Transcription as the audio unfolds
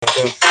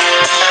Got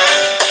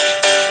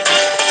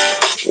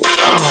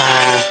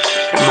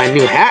my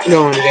new hat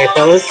going today,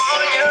 fellas.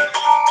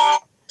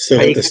 Still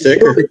got the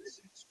sticker.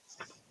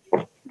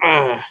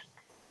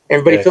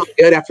 Everybody feeling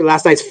good after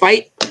last night's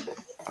fight?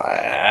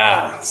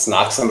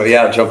 Knock somebody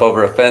out, jump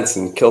over a fence,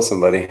 and kill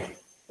somebody.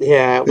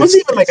 Yeah, it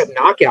wasn't even like a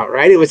knockout,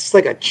 right? It was just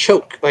like a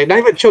choke. Like, not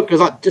even a choke. It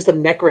was just a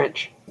neck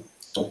wrench.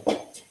 I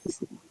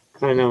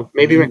don't know.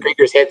 Maybe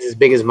McGregor's head's as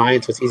big as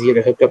mine, so it's easier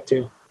to hook up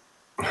to.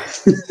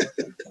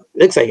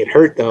 Looks like it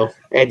hurt, though.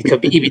 And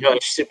Khabib,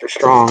 is super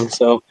strong,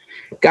 so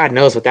God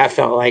knows what that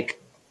felt like.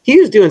 He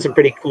was doing some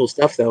pretty cool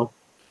stuff, though.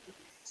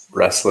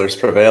 Wrestlers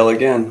prevail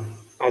again.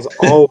 As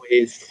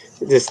always.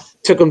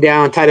 Just took him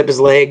down, tied up his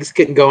legs,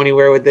 couldn't go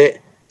anywhere with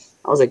it.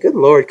 I was like, good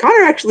Lord.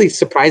 Connor actually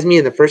surprised me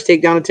in the first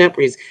takedown attempt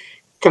where he's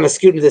kind of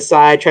scooting to the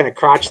side, trying to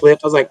crotch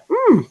lift. I was like,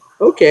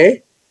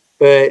 okay.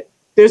 But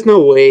there's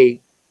no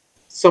way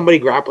somebody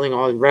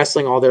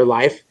wrestling all their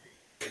life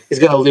is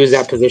going to lose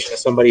that position to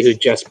somebody who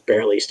just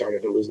barely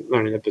started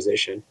learning the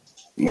position.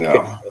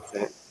 No.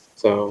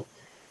 So,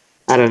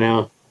 I don't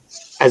know.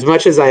 As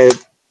much as I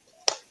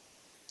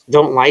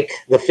don't like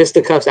the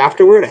fisticuffs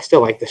afterward, I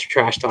still like this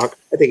trash talk.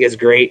 I think it's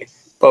great.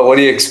 But what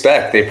do you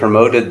expect? They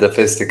promoted the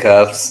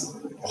fisticuffs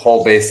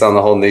based on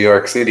the whole New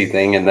York City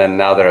thing, and then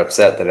now they're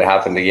upset that it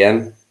happened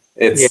again.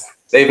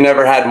 They've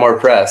never had more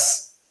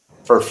press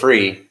for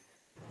free,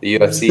 the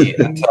UFC,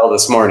 until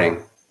this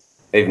morning.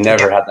 They've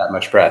never had that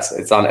much press.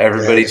 It's on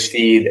everybody's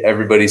feed,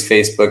 everybody's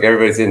Facebook,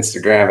 everybody's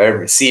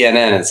Instagram,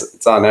 CNN.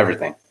 It's on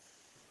everything.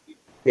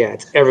 Yeah,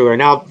 it's everywhere.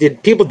 Now,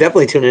 people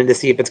definitely tune in to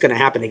see if it's going to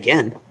happen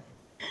again.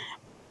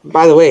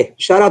 By the way,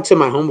 shout out to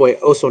my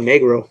homeboy, Oso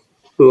Negro,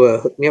 who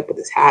hooked me up with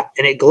this hat.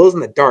 And it glows in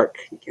the dark.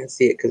 You can't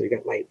see it because we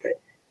got light, but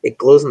it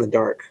glows in the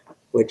dark,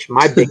 which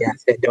my big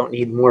ass head don't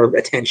need more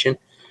attention.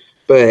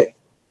 But,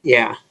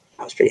 yeah,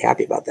 I was pretty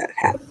happy about that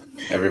hat.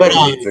 Everybody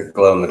needs a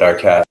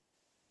glow-in-the-dark hat.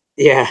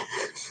 Yeah.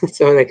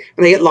 So when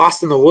they get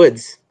lost in the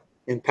woods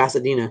in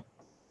Pasadena,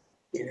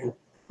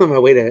 on my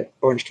way to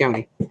Orange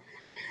County.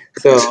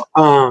 So,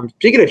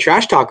 speaking of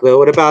trash talk, though,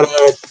 what about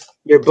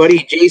your buddy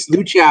Jace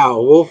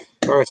Luchow,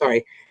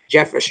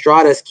 Jeff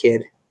Estrada's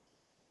kid?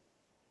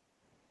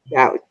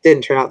 That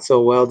didn't turn out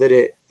so well, did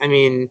it? I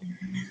mean,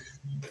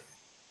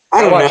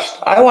 I don't know.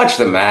 I watched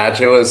the match.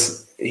 It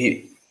was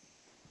he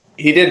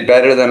did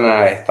better than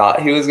I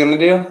thought he was going to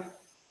do.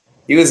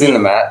 He was in the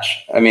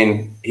match. I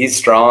mean, he's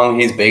strong.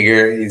 He's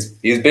bigger. He's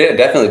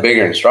definitely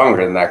bigger and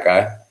stronger than that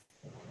guy.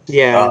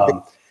 Yeah.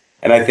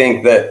 And I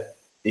think that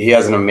he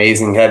has an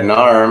amazing head and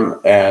arm,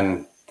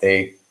 and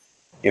they,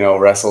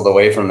 wrestled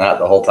away from that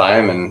the whole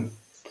time. And,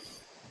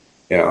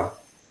 yeah.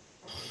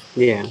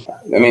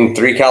 I mean,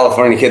 3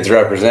 California kids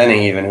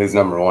representing even who's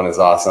number 1 is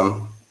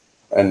awesome.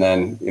 And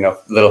then,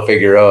 little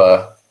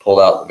Figueroa pulled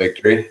out the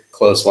victory.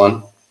 Close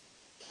one.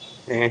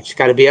 Yeah, just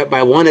got to be up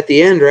by 1 at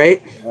the end,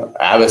 right?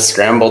 Abbas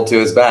scrambled to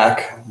his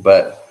back,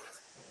 but,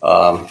 it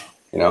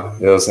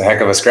was a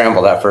heck of a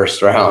scramble that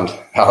first round.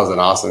 That was an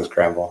awesome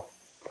scramble.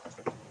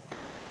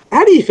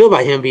 How do you feel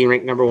about him being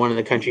ranked number 1 in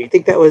the country? You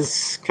think that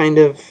was kind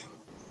of...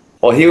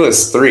 Well, he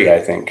was 3, I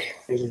think.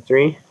 He was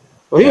 3?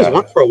 Well, he was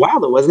 1 for a while,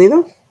 though, wasn't he,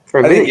 though?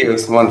 I think he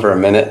was 1 for a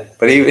minute,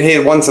 but he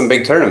had won some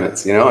big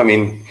tournaments, I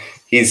mean,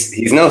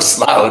 he's no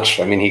slouch.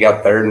 I mean, he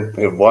got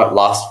 3rd,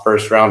 lost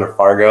first round to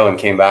Fargo and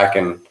came back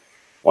and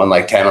won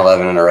like 10,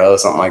 11 in a row,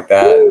 something like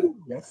that. Ooh,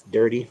 that's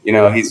dirty.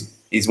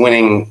 He's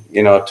winning,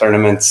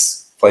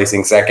 tournaments,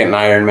 placing 2nd in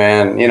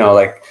Ironman,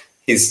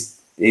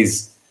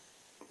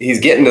 he's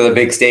getting to the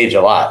big stage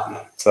a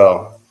lot.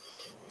 So,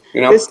 he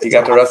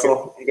got to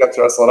wrestle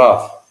it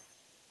off.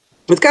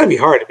 It's got to be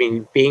hard. I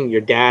mean, being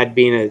your dad,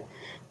 being a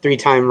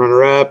 3-time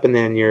runner-up, and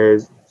then your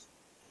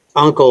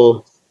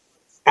uncle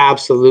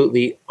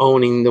absolutely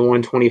owning the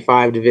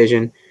 125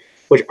 division,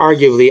 which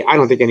arguably I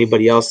don't think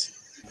anybody else,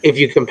 if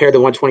you compare the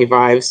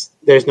 125s,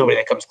 there's nobody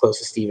that comes close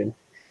to Steven.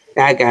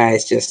 That guy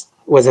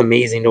was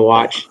amazing to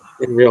watch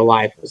in real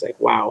life. It was like,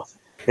 wow.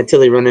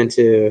 Until he run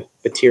into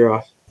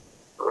Batirov.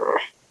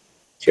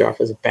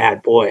 Batirov is a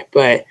bad boy,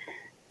 but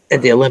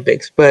at the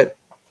Olympics. But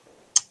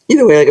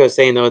either way, like I was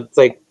saying, though, it's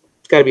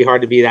got to be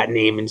hard to be that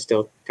name and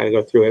still kind of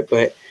go through it.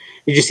 But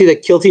did you see the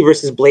Kilty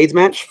versus Blades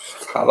match?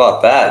 How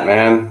about that,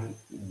 man?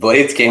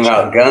 Blades came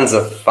out guns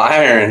of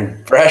fire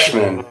and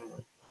freshman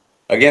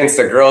against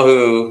a girl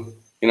who,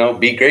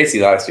 beat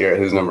Gracie last year,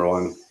 who's number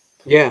 1.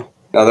 Yeah.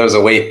 Now, there was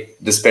a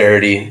weight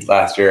disparity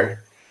last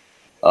year.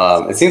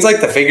 It seems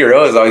like the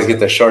Figueroas always get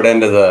the short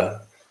end of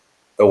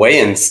the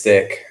weigh-in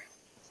stick.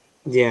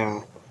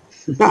 Yeah.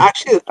 No,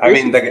 actually, I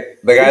mean, the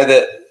guy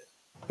that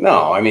 –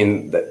 no, I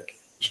mean,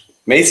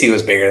 Macy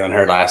was bigger than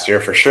her last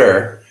year for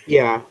sure.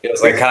 Yeah. It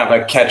was like kind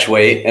of a catch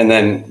weight, and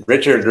then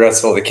Richard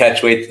wrestled the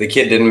catch weight the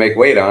kid didn't make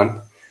weight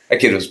on. That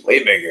kid was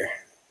way bigger.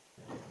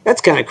 That's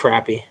kind of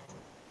crappy.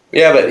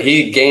 Yeah, but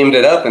he gamed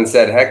it up and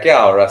said, heck yeah,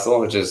 I'll wrestle,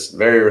 which is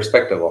very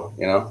respectable,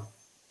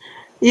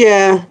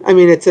 Yeah, I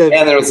mean, and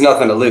there was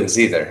nothing to lose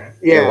either.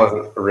 Yeah. It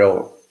wasn't a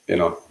real, I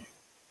don't know.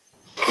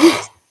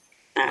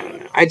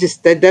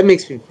 That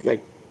makes me,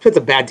 puts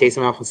a bad taste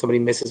in my mouth when somebody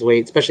misses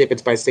weight, especially if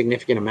it's by a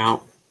significant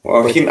amount.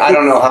 Well, I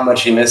don't know how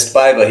much he missed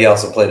by, but he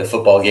also played a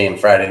football game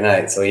Friday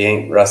night, so he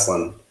ain't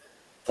wrestling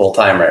full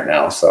time right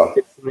now. So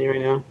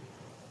right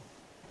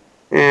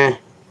now,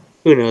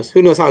 who knows?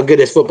 Who knows how good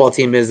his football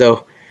team is,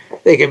 though?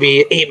 They could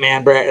be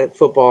 8-man at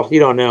football. You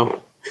don't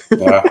know.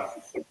 yeah,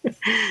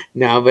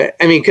 No, but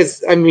I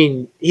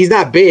mean, he's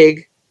not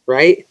big,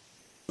 right?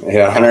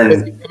 yeah, 100.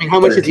 I mean, how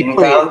much is he playing?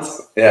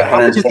 Pounds? Yeah,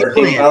 How much is he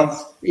 114 playing?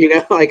 pounds. You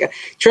know, like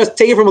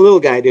take it from a little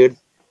guy, dude.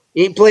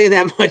 You ain't playing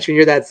that much when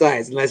you're that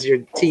size, unless your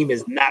team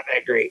is not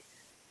that great.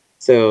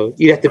 So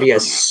you'd have to be a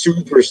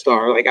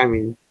superstar. Like, I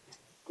mean,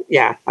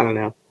 yeah, I don't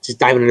know, just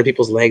diving into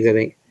people's legs, I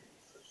think.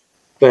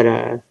 But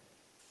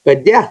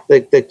yeah,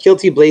 the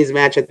Kilty Blaze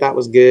match I thought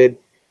was good.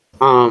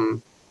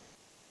 You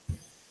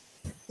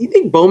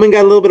think Bowman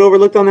got a little bit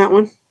overlooked on that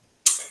one?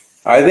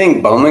 I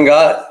think Bowman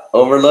got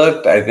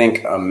overlooked. I think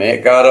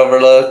Amit got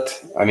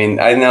overlooked. I mean,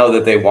 I know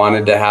that they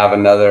wanted to have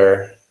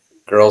another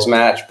girls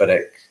match, but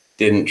it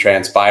didn't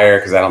transpire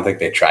because I don't think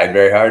they tried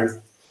very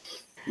hard.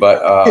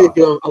 But they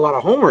do a lot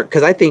of homework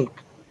because I think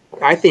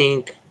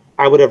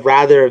I would have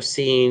rather have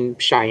seen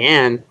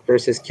Cheyenne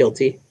versus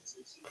Kilty.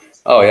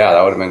 Oh yeah,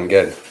 that would have been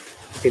good.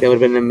 I think that would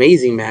have been an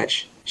amazing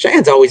match.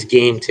 Cheyenne's always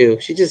game too.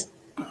 She just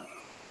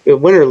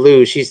win or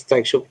lose, she's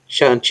like she'll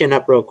chin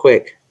up real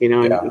quick, you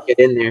know, and get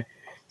in there.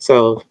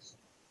 So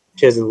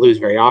she doesn't lose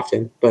very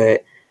often.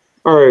 But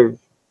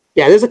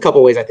there's a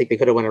couple ways I think they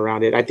could have went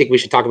around it. I think we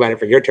should talk about it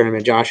for your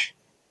tournament, Josh,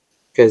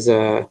 because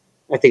I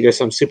think there's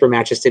some super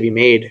matches to be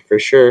made for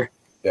sure.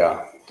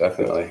 Yeah,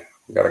 definitely.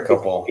 We got a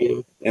couple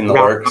in the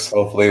works.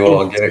 Hopefully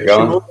we'll get it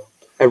going.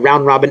 A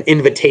round robin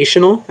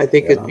invitational, I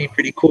think would be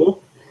pretty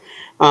cool.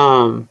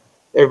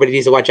 Everybody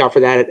needs to watch out for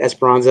that at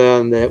Esperanza.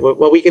 And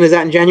what weekend is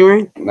that in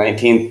January?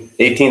 18th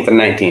and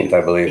 19th,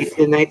 I believe.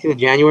 18th and 19th of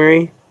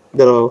January.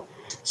 Little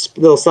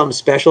something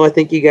special. I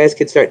think you guys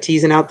could start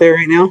teasing out there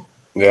right now.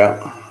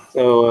 Yeah.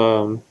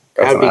 So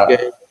that would be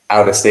good.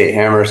 Out of state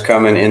hammers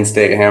coming, in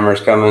state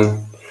hammers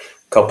coming.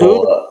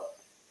 Couple.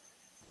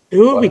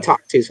 Who have we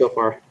talked to so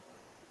far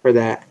for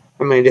that?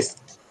 I mean,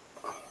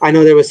 I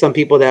know there was some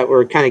people that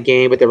were kind of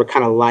game, but they were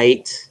kind of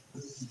light.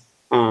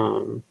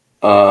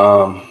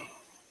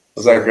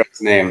 What's that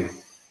girl's name?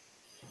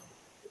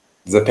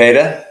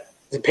 Zepeda?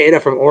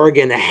 Zepeda from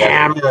Oregon, the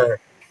hammer.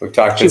 We've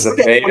talked to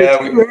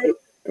Zepeda.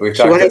 We've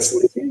talked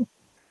to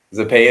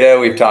Zepeda.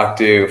 We've talked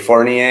to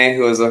Fournier,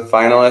 who was a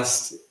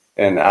finalist,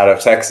 and out of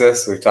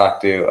Texas. We've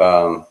talked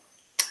to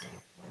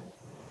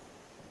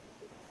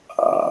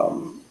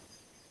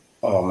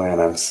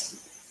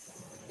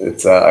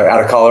it's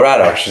out of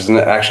Colorado. She's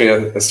actually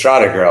an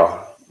Estrada girl.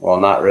 Well,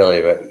 not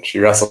really, but she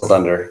wrestled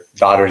under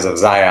Daughters of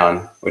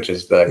Zion, which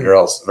is the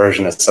girls'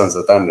 version of Sons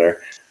of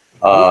Thunder.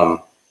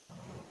 Condit,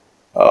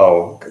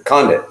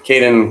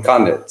 Caden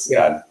Condit.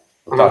 Yeah,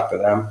 we'll talk to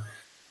them.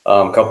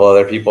 A couple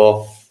other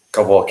people, a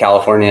couple of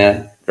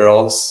California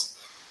girls.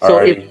 So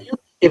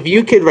if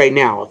you could right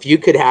now, if you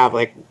could have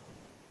like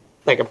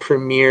a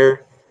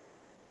premier,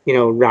 you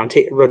know,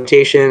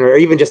 rotation or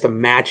even just a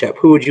matchup,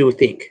 who would you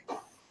think?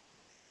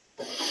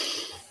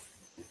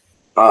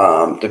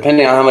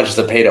 Depending on how much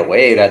Zepeda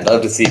weighed, I'd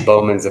love to see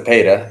Bowman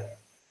Zepeda.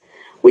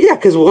 Well, yeah,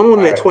 because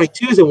one at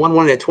 22s and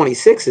one at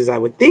 26s, I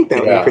would think that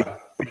would be pretty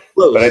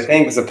close. But I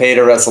think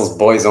Zepeda wrestles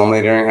boys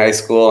only during high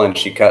school, and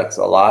she cuts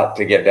a lot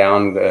to get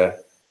down to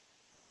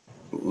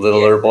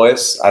littler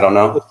boys. I don't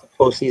know.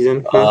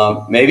 Postseason.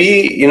 Maybe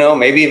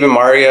even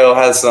Mario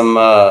has some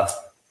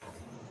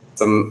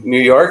New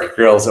York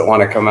girls that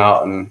want to come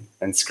out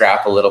and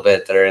scrap a little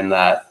bit. They're in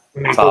that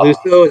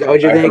Macaluso, is that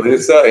what you're thinking?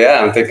 Macaluso,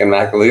 yeah, I'm thinking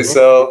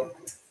Macaluso.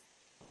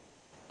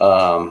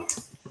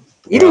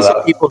 You know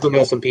some people who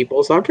know some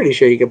people, so I'm pretty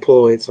sure you can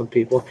pull away some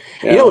people.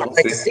 Yeah, you know what I'd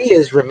like to see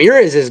is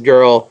Ramirez's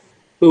girl,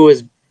 who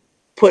was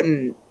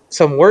putting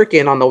some work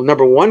in on the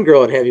number one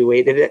girl at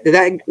heavyweight. Did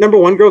that number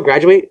one girl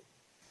graduate,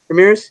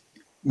 Ramirez?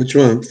 Which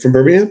one? From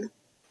Birmingham?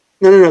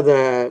 No. Your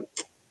other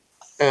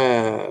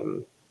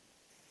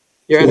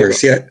girl.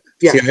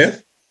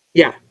 CIF?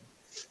 Yeah.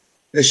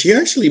 She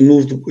actually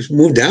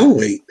moved down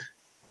weight.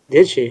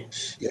 Did she?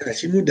 Yeah,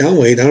 she moved down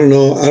weight. I don't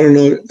know.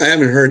 I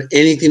haven't heard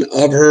anything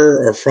of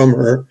her or from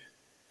her,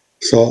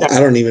 so I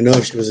don't even know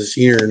if she was a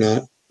senior or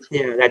not.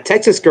 Yeah, that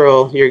Texas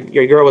girl,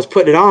 your girl was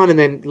putting it on and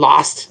then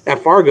lost at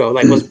Fargo.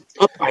 Like was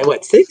up by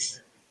what, 6?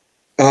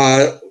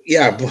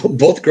 Yeah,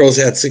 both girls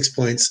had 6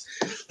 points.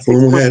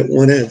 One had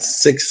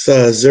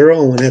 6-0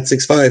 and one had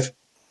 6-5.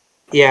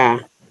 Yeah.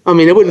 I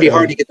mean, it wouldn't be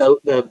hard to get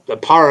the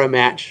para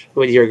match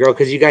with your girl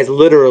because you guys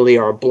literally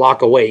are a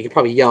block away. You could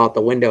probably yell out the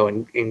window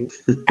and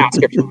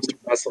ask if she wants to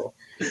wrestle.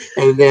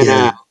 And then,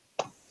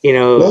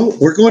 Well,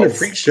 we're going to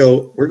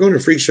Freakshow. We're going to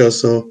Freakshow,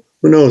 so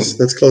who knows?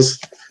 That's close.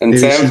 And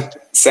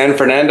San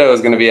Fernando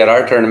is going to be at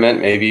our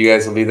tournament. Maybe you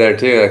guys will be there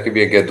too. That could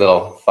be a good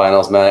little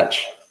finals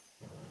match.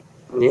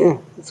 Yeah,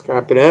 let's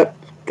wrap it up.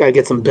 Got to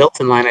get some belts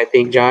in line, I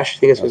think, Josh. I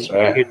think that's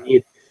what you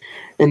need.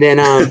 And then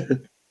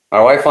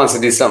my wife wants to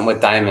do something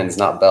with diamonds,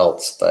 not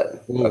belts,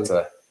 but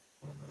that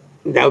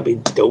would be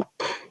dope.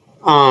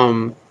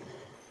 I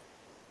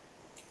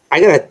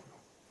gotta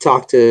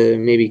talk to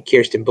maybe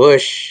Kirsten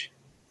Bush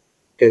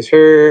Because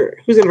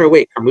who's in her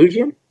weight?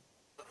 Carmougian?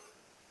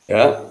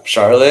 Yeah,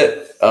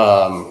 Charlotte,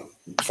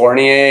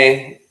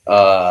 Fournier,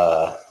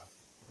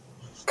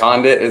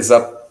 Condit is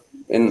up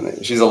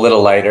she's a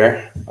little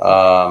lighter.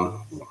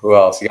 Who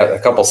else? You got a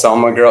couple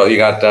Selma girls. You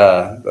got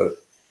the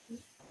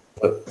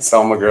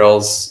Selma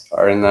girls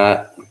are in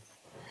that.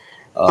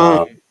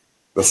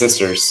 The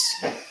sisters.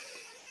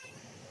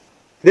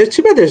 There's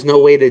too bad there's no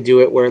way to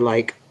do it where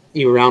like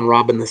you round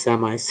robin the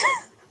semis.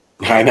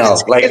 I know,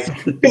 like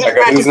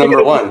who's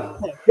number one?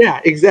 Yeah,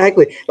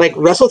 exactly. Like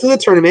wrestle to the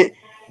tournament,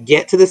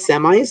 get to the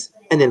semis,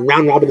 and then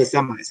round robin the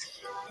semis.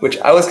 Which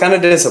I was kind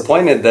of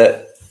disappointed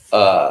that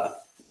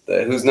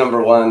who's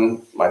number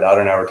one. My daughter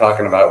and I were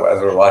talking about as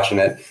we were watching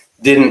it.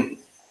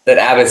 That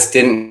Abbas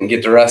didn't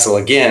get to wrestle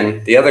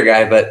again, the other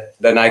guy, but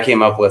then I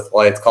came up with,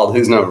 well, it's called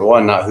who's number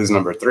one, not who's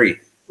number three.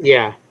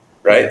 Yeah.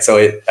 Right. So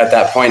at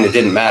that point, it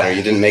didn't matter.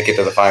 You didn't make it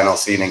to the final,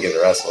 so you didn't get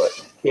to wrestle it.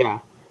 Yeah.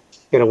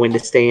 Got to win to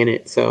stay in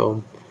it.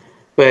 So,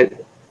 but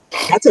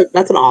that's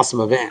an awesome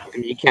event. I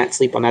mean, you can't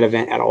sleep on that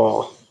event at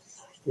all,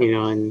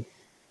 and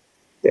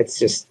that's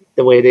just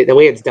the way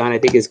it's done. I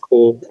think is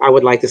cool. I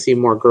would like to see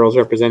more girls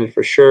represented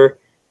for sure.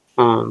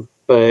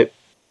 But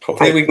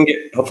hopefully we can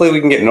get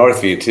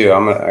Northview too.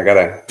 I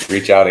gotta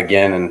reach out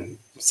again and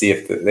see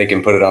if they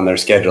can put it on their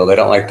schedule. They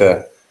don't like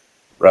to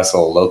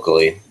wrestle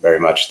locally very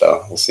much,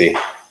 though. We'll see.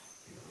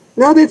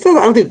 No, I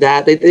don't think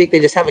that. They think they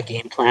just have a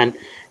game plan,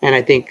 and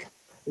I think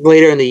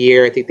later in the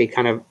year, I think they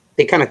kind of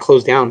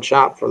close down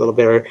shop for a little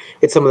bit, or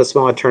get some of the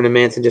smaller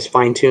tournaments and just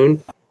fine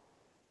tune.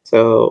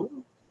 So,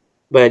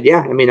 but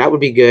yeah, I mean that would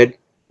be good.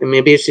 I mean,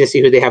 it'd be interesting to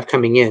see who they have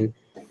coming in.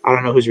 I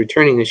don't know who's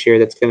returning this year.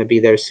 That's going to be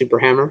their super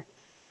hammer,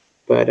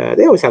 but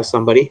they always have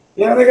somebody.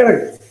 Yeah, they got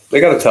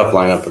a tough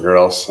lineup of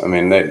girls. I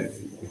mean, they're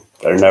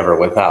never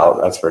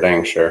without. That's for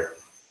dang sure.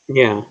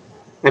 Yeah,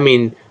 I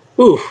mean.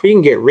 Ooh, we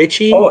can get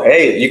Richie. Oh,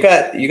 hey, you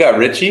got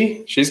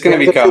Richie. She's going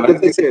to be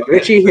coming.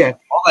 Richie, yeah.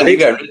 Hold on, you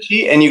got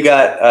Richie, and you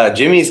got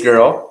Jimmy's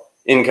girl,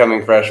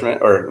 incoming freshman,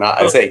 or not?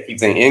 Keep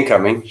saying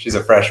incoming. She's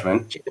a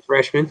freshman. She's a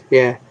freshman,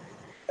 yeah.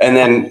 And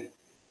then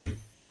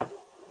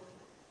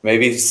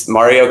maybe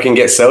Mario can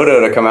get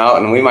Soto to come out,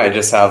 and we might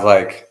just have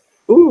like.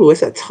 Ooh,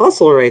 it's a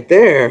tussle right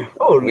there.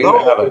 Oh we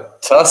might have a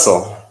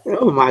tussle.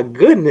 Oh my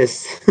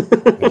goodness.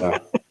 Yeah.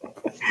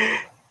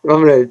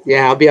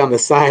 I'll be on the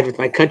side with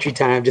my country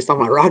time, just on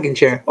my rocking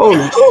chair. Oh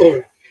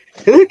no!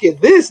 Look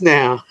at this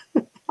now.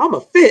 I'm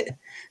a fit.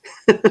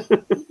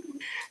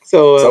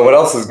 So what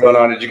else is going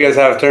on? Did you guys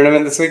have a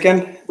tournament this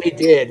weekend? We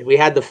did. We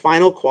had the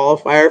final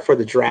qualifier for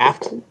the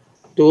draft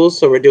duels.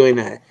 So we're doing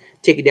a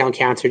taking down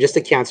cancer, just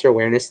a cancer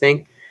awareness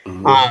thing.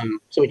 Mm-hmm.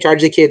 So we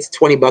charge the kids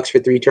 $20 for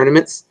 3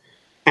 tournaments,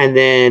 and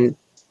then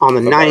on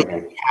the 9th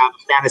we have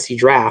a fantasy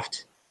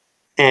draft,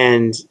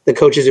 and the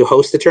coaches who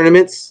host the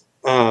tournaments.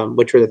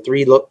 Which were the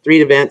three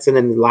events and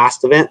then the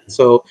last event.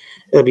 So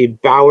it'll be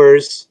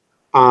Bowers,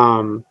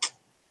 Byers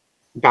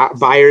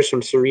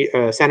from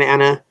Santa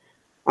Ana,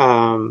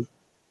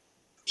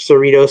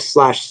 Cerritos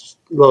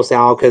 / Los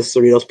Al, because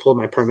Cerritos pulled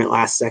my permit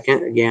last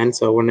second again.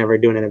 So we're never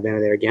doing an event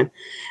there again.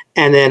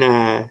 And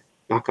then,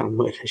 knock on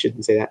wood, I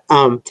shouldn't say that.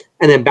 And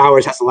then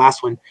Bowers has the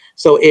last one.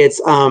 So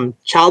it's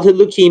childhood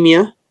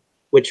leukemia,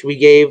 which we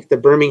gave the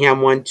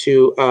Birmingham one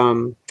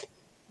to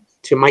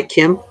Mike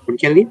Kim from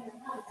Kennedy.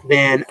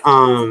 Then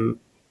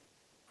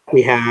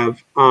we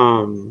have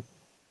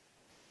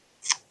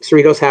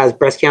Cerritos has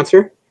breast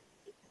cancer,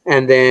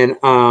 and then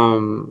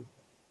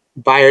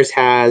Byers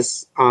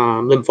has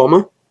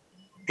lymphoma,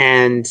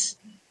 and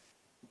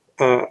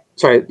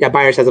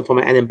Byers has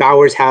lymphoma, and then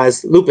Bowers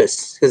has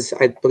lupus because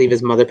I believe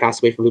his mother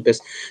passed away from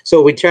lupus.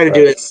 So we try to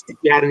do is if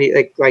you had any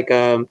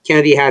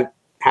Kennedy has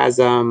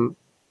one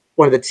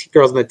of the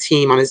girls on the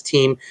team on his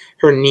team,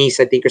 her niece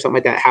I think or something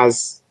like that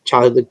has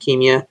childhood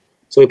leukemia.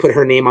 So we put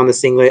her name on the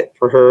singlet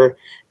for her.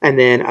 And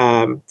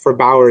then for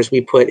Bowers,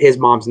 we put his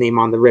mom's name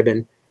on the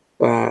ribbon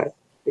kind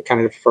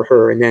of for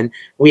her. And then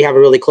we have a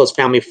really close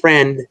family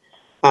friend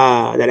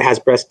that has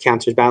breast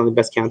cancer, is battling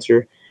breast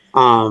cancer.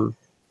 And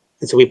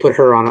so we put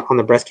her on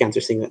the breast cancer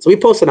singlet. So we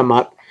posted them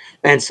up.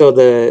 And so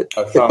the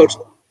coach,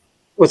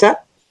 what's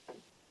that?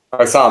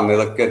 I saw them. They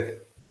look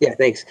good. Yeah,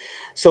 thanks.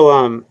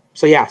 So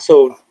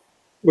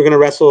we're going to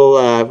wrestle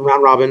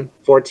round robin,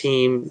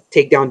 4-team,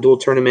 takedown dual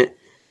tournament.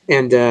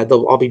 And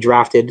they'll all be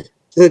drafted.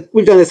 So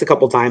we've done this a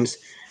couple times.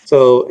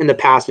 So in the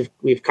past,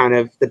 we've kind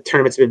of the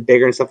tournaments have been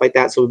bigger and stuff like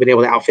that. So we've been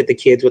able to outfit the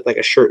kids with like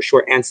a shirt,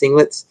 short, and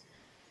singlets.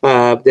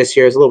 This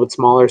year is a little bit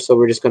smaller, so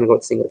we're just going to go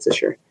with singlets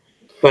this year.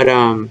 But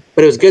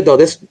it was good though.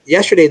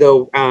 Yesterday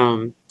though,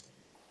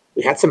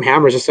 we had some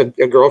hammers. Just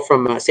a girl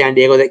from San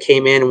Diego that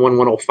came in and won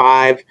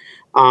 105.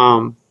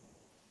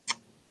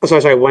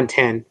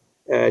 110.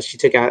 She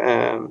took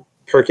out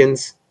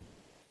Perkins.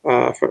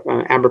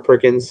 Amber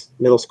Perkins,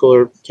 middle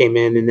schooler, came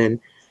in, and then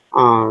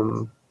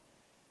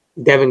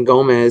Devin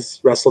Gomez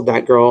wrestled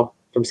that girl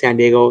from San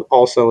Diego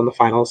also in the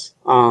finals.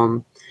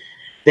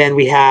 Then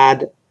we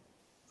had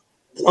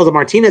the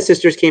Martinez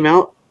sisters came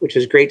out, which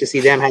was great to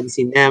see them. Hadn't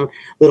seen them.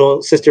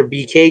 Little sister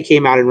BK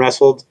came out and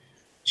wrestled.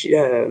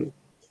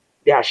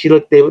 yeah,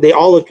 they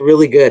all looked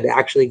really good.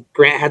 Actually,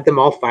 Grant had them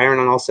all firing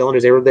on all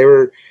cylinders. They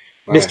were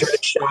Nice. Mr.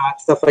 Shot,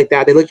 stuff like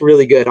that. They looked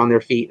really good on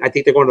their feet. I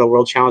think they're going to the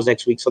World Challenge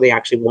next week, so they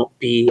actually won't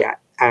be at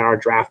our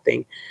draft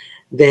thing.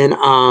 Then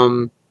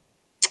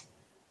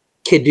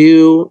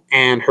Kidu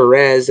and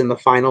Jerez in the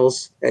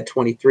finals at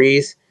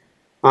 23s,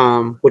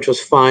 which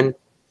was fun.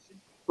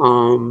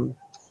 30s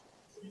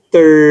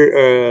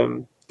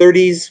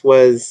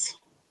was,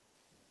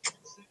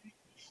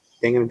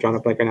 dang, I'm drawing a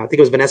blank right now. I think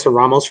it was Vanessa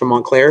Ramos from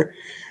Montclair.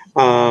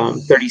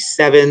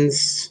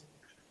 37s,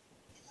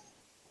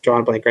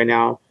 drawing a blank right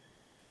now.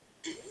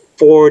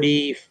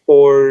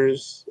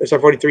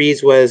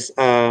 43s was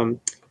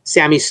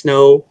Sammy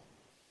Snow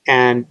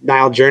and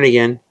Niall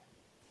Jernigan.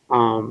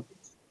 Kind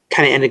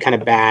of ended kind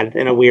of bad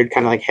in a weird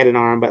kind of like head and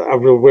arm, but a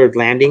real weird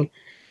landing.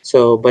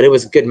 So, but it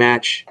was a good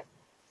match.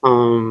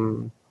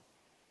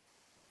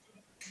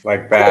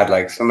 Like bad,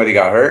 like somebody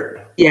got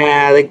hurt?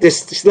 Yeah, like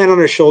this landed on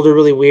her shoulder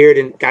really weird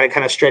and got it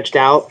kind of stretched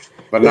out.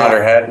 But not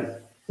her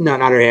head? No,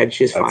 not her head.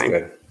 She's That's fine.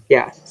 Good.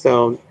 Yeah.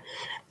 So,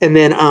 and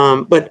then,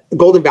 but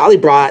Golden Valley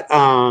brought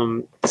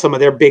some of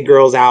their big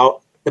girls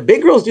out. The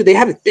big girls, dude, they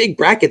had big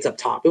brackets up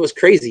top. It was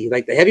crazy.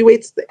 Like the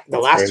heavyweights, the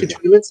last crazy. 2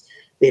 tournaments,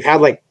 they've had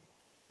like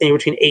anywhere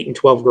between 8 and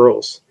 12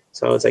 girls.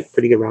 So it's like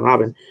pretty good round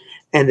robin.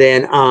 And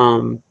then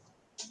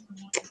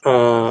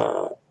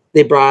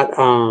they brought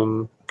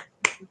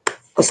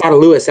Asada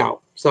Lewis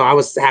out. So I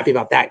was happy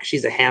about that because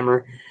she's a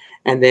hammer.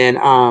 And then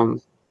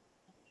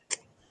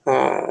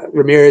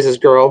Ramirez's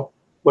girl,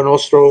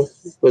 Buenostro,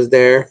 was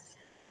there.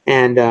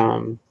 And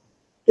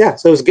yeah,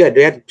 so it was good.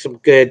 They had some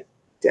good.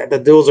 The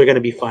duels are going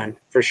to be fun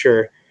for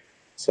sure.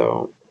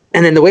 So,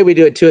 and then the way we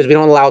do it too is we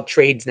don't allow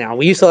trades now.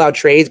 We used to allow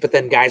trades, but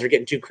then guys were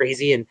getting too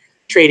crazy and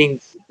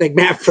trading. Like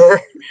Matt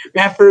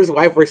Furr's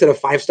wife works at a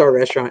 5-star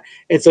restaurant,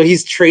 and so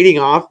he's trading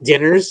off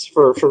dinners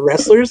for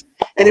wrestlers.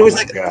 And it was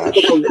like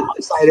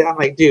lopsided. I'm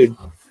like, dude,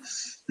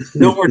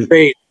 no more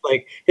trades.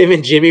 Like him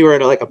and Jimmy were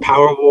in like a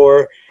power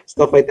war,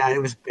 stuff like that.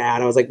 It was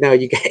bad. I was like, no,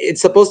 you guys,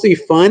 it's supposed to be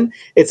fun.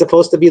 It's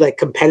supposed to be like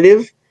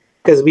competitive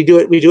because we do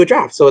a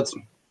draft. So it's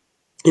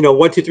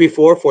 1, 2, 3,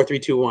 4, 4, 3,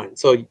 2, 1.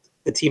 So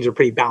the teams are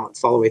pretty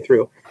balanced all the way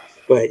through.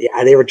 But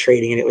yeah, they were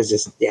trading, and it was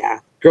just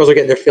girls are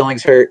getting their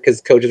feelings hurt because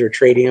coaches were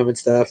trading them and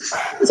stuff.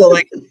 So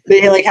like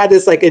they like had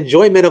this like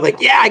enjoyment of like,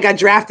 yeah, I got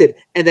drafted,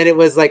 and then it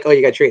was like, oh,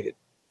 you got traded,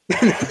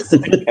 and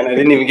I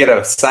didn't even get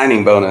a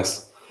signing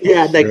bonus.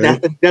 Yeah, like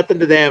nothing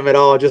to them at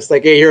all. Just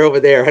like, hey, you're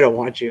over there. I don't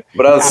want you.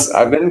 But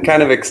I've been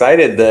kind of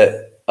excited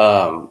that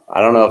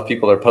I don't know if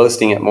people are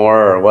posting it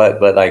more or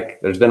what, but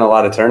like there's been a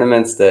lot of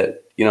tournaments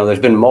that there's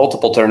been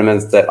multiple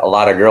tournaments that a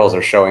lot of girls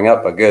are showing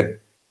up. A good,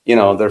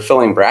 they're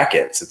filling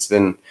brackets. It's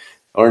been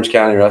Orange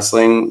County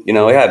Wrestling. We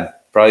had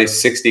probably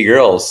 60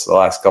 girls the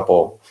last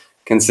couple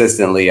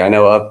consistently. I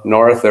know up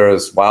north there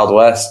was Wild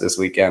West this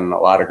weekend. A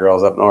lot of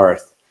girls up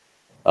north.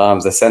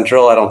 The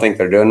Central, I don't think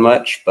they're doing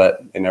much,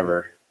 but they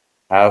never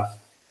have.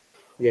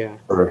 Yeah.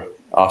 For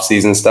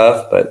off-season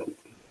stuff, but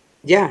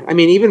yeah, I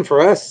mean, even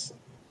for us,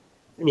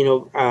 the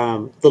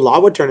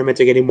Lawwood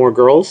tournaments are getting more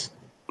girls,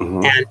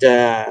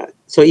 and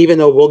so even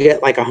though we'll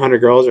get like 100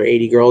 girls or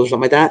 80 girls or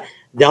something like that,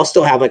 they'll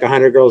still have like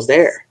 100 girls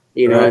there.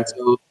 Right. And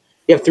so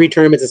you have 3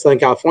 tournaments in Southern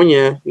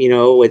California,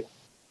 with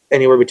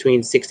anywhere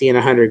between 60 and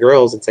 100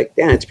 girls. It's like,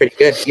 it's pretty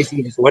good. You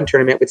see just one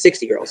tournament with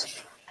 60 girls.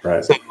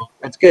 Right. So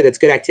that's good. It's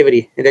good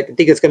activity, and I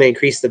think it's going to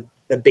increase the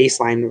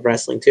baseline of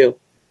wrestling too.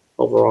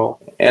 Overall.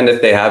 And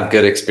if they have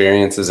good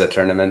experiences at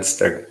tournaments,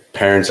 their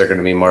parents are going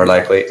to be more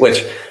likely,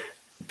 which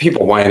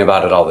people whine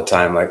about it all the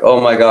time. Like,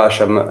 oh my gosh,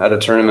 I'm at a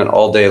tournament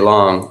all day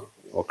long.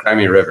 Well, cry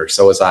me a river.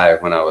 So was I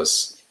when I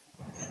was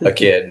a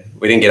kid.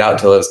 We didn't get out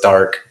till it was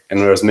dark, and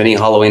there was many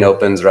Halloween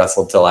opens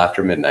wrestled till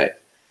after midnight.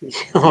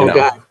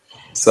 God.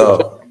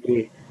 So,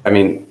 I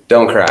mean,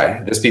 don't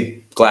cry. Just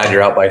be glad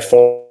you're out by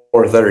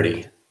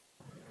 4:30,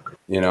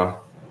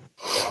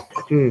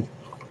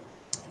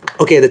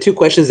 Okay, the 2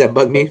 questions that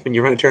bug me when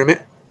you run a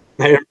tournament.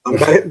 I never thought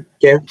about it.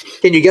 Yeah.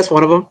 Can you guess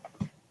one of them?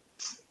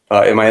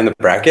 Am I in the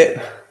bracket?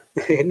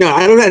 No,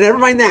 I don't know. Never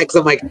mind that, because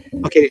I'm like,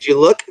 okay, did you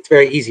look? It's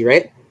very easy,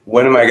 right?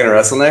 When am I going to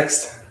wrestle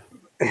next?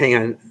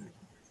 Hang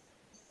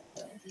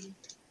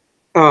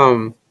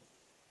on.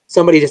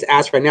 Somebody just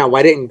asked right now,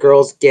 why didn't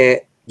girls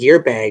get gear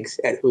bags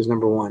at Who's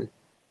Number One?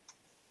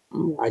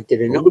 I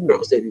didn't know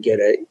girls didn't get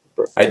it.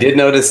 I did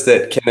notice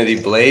that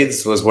Kennedy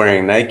Blades was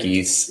wearing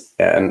Nikes,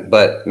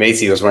 but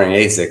Macy was wearing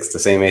Asics, the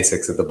same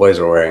Asics that the boys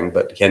were wearing,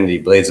 but Kennedy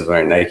Blades was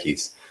wearing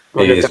Nikes.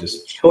 Maybe it's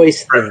just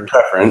choice thing.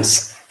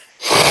 Preference.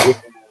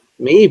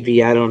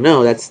 Maybe, I don't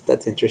know.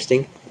 That's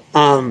interesting.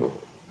 Forgot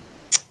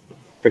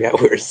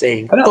what we were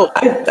saying.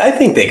 I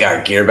think they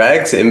got gear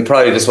bags. It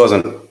probably just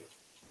wasn't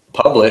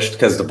published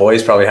because the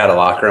boys probably had a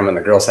locker room and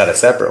the girls had a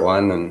separate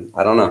one, and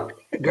I don't know.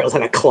 The girls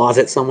had a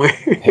closet somewhere.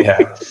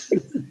 Yeah.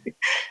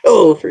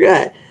 Oh,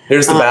 forgot.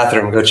 Here's the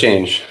bathroom. Go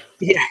change.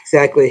 Yeah,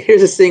 exactly.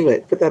 Here's a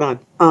singlet. Put that on.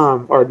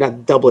 Or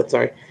not doublet.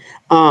 Sorry.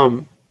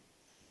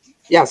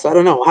 Yeah. So I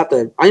don't know.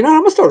 I'm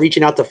gonna start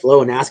reaching out to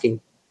Flo and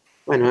asking.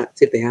 Why not?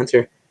 See if they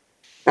answer.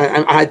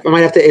 I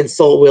might have to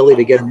insult Willie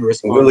to get him to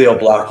respond. Willie will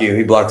block you.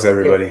 He blocks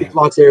everybody. He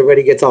blocks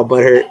everybody, gets all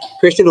butthurt.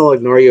 Christian will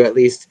ignore you at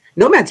least.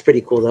 Nomad's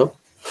pretty cool though.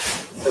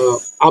 So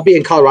I'll be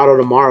in Colorado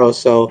tomorrow.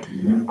 So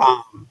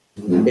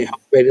maybe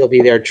he'll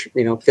be there,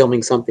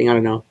 filming something. I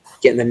don't know,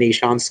 getting the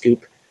Nishon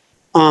scoop.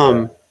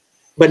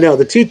 But no,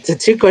 the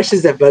two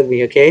questions that bug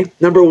me. Okay,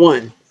 number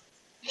one,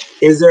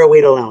 is there a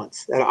weight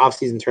allowance at an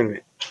off-season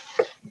tournament?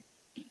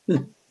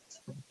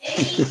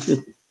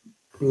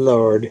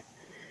 Lord.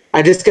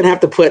 I'm just going to have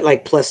to put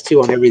like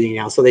 +2 on everything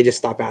now. So they just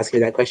stop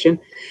asking me that question.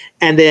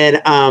 And then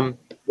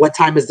what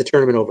time is the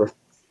tournament over?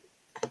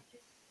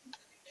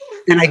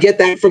 And I get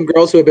that from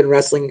girls who have been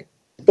wrestling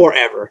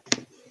forever.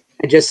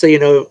 And just so you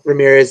know,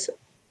 Ramirez,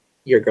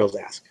 your girls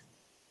ask.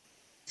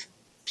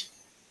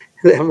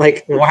 I'm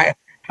like, why?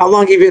 How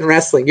long have you been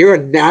wrestling? You're a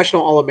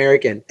national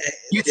All-American.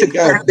 They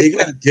got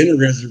a dinner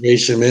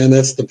reservation, man.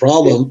 That's the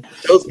problem.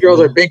 Those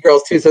girls are big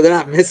girls too, so they're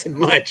not missing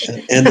much.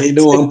 And they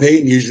know I'm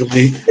paying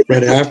usually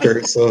right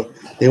after, so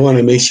they want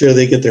to make sure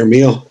they get their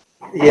meal.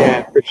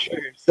 Yeah, for sure.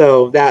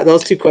 So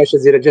those two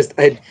questions, I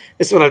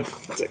just want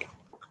to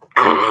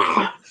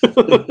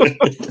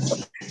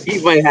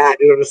eat my hat.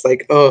 I'm just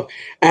like, oh,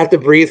 I have to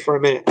breathe for a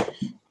minute.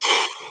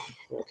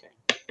 Okay.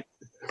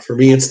 For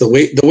me, it's the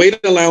weight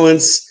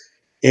allowance.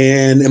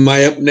 And am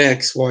I up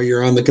next while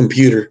you're on the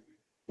computer?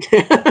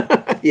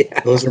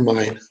 Yeah. Those are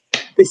mine.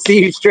 They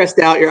see you stressed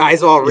out, your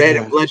eyes all red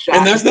and bloodshot.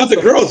 And that's not the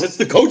girls, it's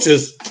the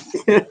coaches.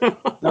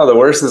 No, the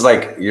worst is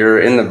like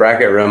you're in the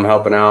bracket room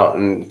helping out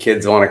and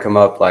kids want to come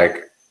up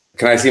like,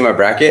 can I see my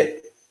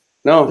bracket?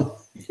 No,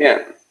 you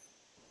can't.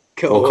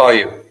 We'll call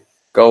you.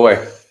 Go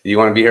away. You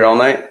want to be here all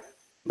night?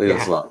 Leave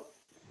us alone.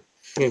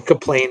 You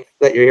complain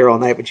that you're here all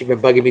night, but you've been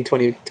bugging me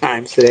 20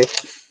 times today.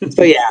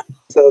 So yeah.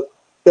 So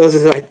those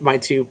are my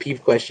two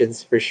peeve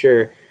questions for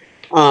sure.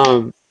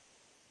 I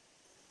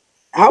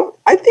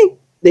think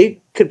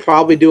they could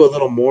probably do a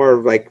little more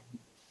like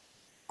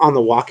on the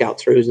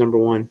walkouts for who's number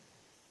one.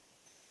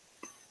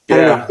 I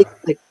don't know. I think,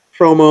 like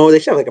promo, they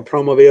should have like a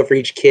promo video for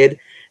each kid.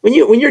 When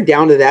you're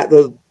down to that,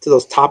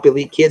 those top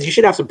elite kids, you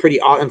should have some pretty.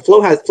 And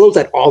Flo's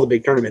at all the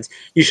big tournaments.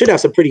 You should have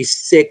some pretty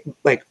sick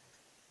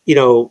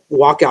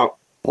walkout.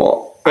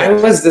 Well, I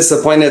was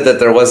disappointed that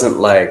there wasn't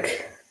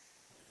like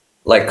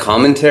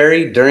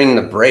commentary during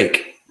the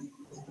break.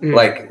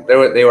 Like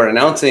they were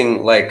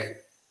announcing like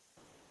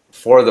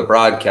for the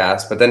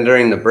broadcast, but then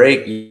during the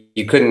break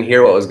you couldn't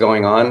hear what was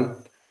going on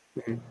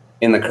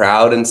in the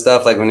crowd and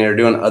stuff. Like when they were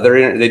doing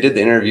they did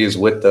the interviews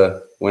with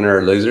the winner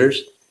or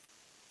losers.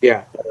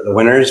 Yeah, the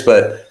winners,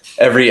 but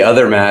every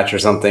other match or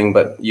something.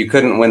 But you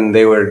couldn't when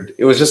they were.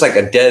 It was just like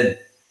a dead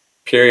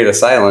period of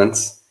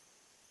silence,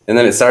 and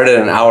then it started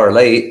an hour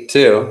late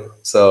too.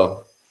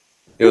 So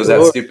it was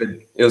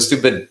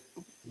stupid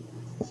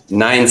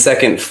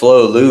 9-second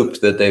flow loop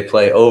that they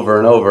play over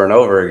and over and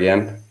over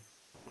again.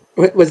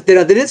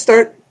 Did it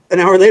start an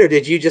hour later?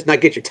 Did you just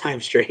not get your time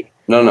straight?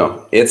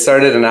 No. It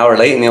started an hour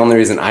late, and the only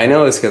reason I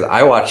know is because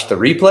I watched the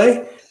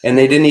replay, and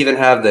they didn't even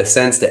have the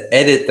sense to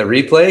edit the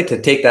replay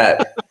to take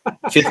that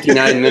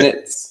 59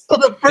 minutes. So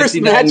the first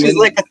match is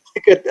like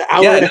an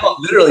hour. Yeah, no,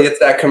 literally, it's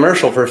that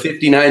commercial for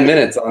 59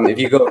 minutes on if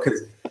you go,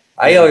 because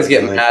I always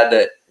get mad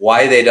that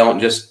why they don't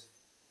just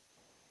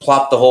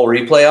plop the whole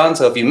replay on.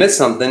 So if you miss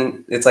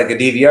something, it's like a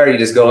DVR. You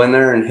just go in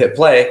there and hit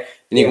play,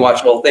 and you can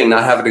watch the whole thing,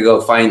 not having to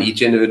go find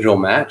each individual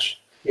match.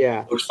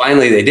 Yeah. Which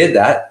finally they did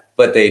that,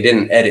 but they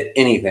didn't edit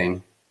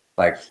anything.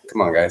 Like,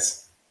 come on,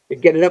 guys. You're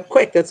getting it up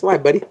quick. That's why,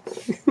 buddy.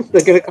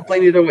 They're going to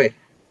complain either way.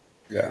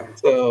 Yeah.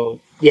 So,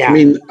 yeah. I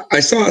mean, I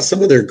saw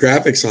some of their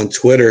graphics on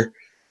Twitter,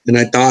 and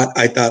I thought,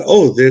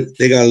 oh,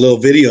 they got a little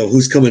video of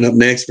who's coming up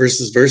next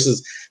versus.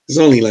 There's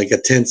only like a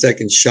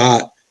 10-second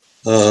shot.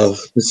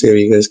 Let's see if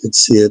you guys can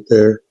see it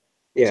there.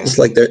 Yeah. It's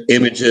like their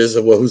images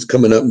of who's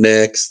coming up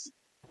next,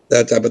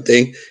 that type of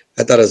thing.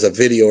 I thought it was a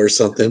video or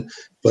something,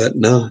 but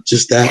no,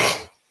 just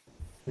that.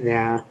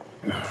 Yeah.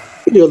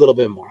 We do a little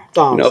bit more.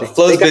 No,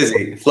 Flo's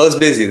busy. Flo's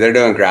busy. They're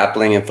doing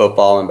grappling and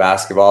football and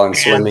basketball and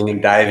swimming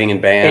and diving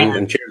and band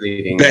and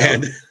cheerleading.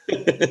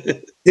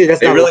 Dude, that's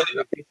they really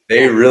do.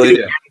 They really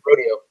do.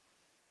 Rodeo.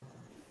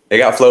 They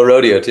got Flow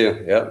Rodeo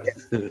too. Yep.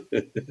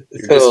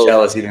 You're just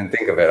jealous you didn't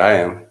think of it. I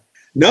am.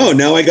 No,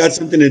 now I got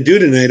something to do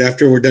tonight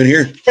after we're done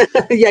here.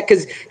 Yeah,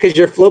 because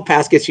your Flow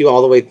Pass gets you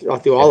all the way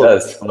through all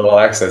of it. Flow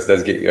Access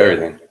does get you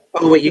everything.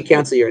 Oh, wait, you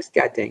cancel yours.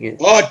 God dang it.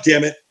 Oh,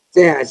 damn it.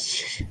 Yeah,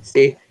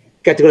 see?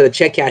 Got to go to the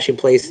check cashing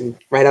place and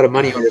write out a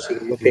money order so you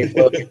can pay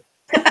Flow.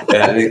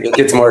 Yeah, it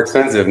gets more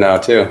expensive now,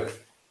 too.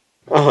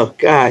 Oh,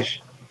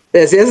 gosh.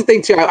 That's the other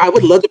thing, too. I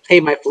would love to pay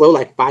my Flow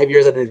like 5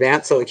 years in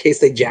advance, so in case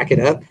they jack it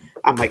up,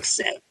 I'm like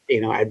set.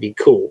 I'd be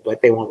cool,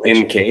 but they won't let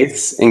you. In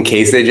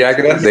case they jack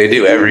it up, they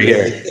do every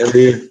year.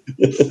 Every year.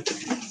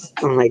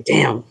 I'm like,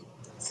 damn.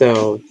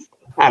 So,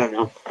 I don't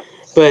know.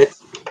 But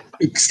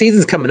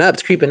season's coming up.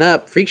 It's creeping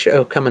up.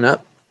 Freakshow coming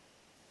up.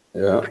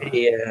 Yeah.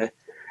 Pretty,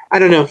 I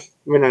don't know.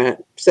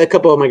 A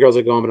couple of my girls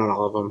are going, but not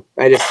all of them.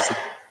 I just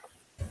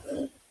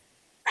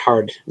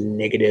hard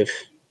negative.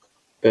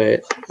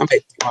 But I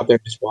might go out there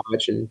and just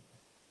watch and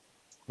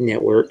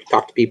network,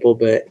 talk to people.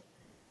 But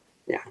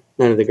Yeah,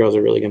 none of the girls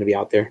are really going to be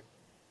out there.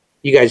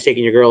 You guys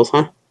taking your girls,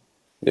 huh?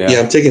 Yeah,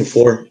 I'm taking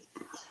 4.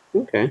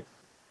 Okay.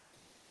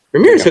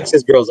 Ramirez hooks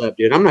his girls up,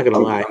 dude. I'm not going to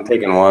lie. I'm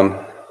taking one.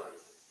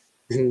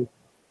 Taking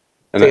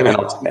And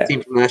a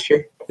team from last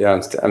year?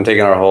 Yeah, I'm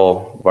taking our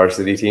whole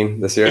varsity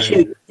team this year. Is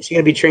she going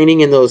to be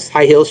training in those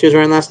high heels she was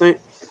wearing last night?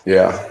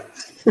 Yeah.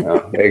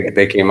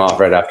 They came off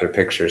right after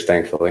pictures,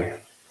 thankfully.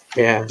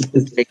 Yeah.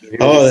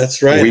 Oh,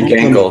 that's right. Weak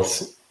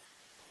ankles.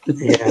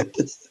 Yeah.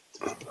 This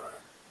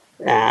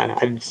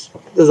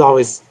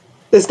is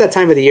that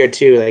time of the year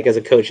too. Like as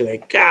a coach, you're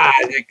like, God,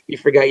 you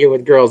forgot you're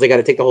with girls. They got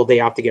to take the whole day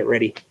off to get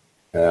ready.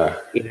 Yeah.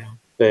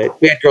 But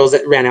we had girls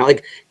that ran out.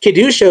 Like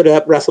Kidu showed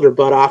up, wrestled her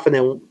butt off, and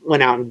then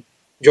went out and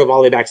drove all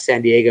the way back to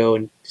San Diego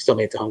and still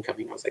made it to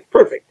homecoming. I was like,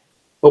 perfect.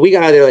 But we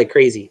got out of there like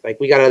crazy. Like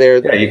we got out of there.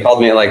 Yeah, you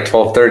called me at like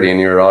 12:30 and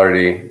you were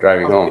already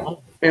driving home.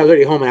 I was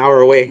already home an hour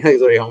away. I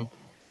was already home.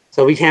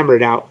 So we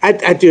hammered it out. I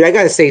got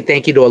to say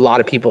thank you to a lot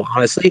of people,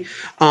 honestly.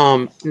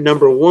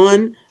 Number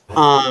one,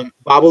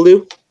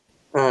 Babalu,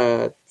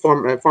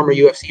 former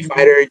UFC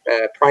fighter,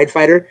 Pride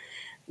fighter.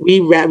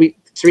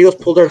 Cerritos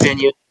pulled our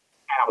venue.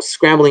 And I was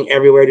scrambling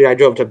everywhere, dude. I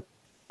drove to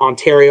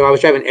Ontario. I was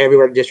driving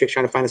everywhere to districts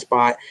trying to find a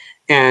spot.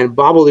 And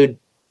Babalu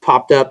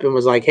popped up and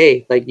was like,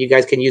 hey, like you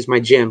guys can use my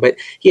gym. But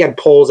he had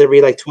poles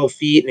every like 12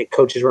 feet, and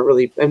coaches weren't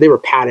really, and they were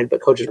padded,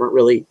 but coaches weren't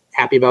really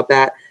happy about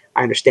that.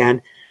 I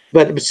understand.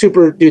 But it was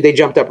super, dude, they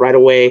jumped up right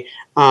away.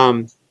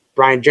 Brian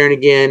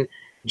Jernigan,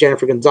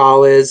 Jennifer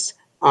Gonzalez,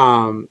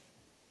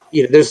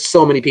 there's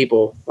so many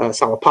people.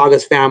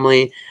 Salapaga's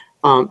family.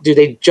 Dude,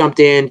 they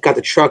jumped in, got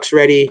the trucks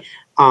ready.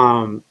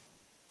 Don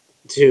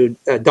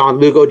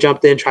Lugo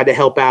jumped in, tried to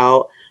help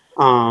out.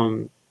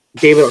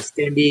 David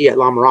Ostendi at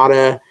La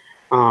Mirada.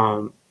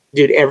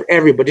 Dude,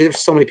 everybody.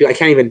 There's so many people. I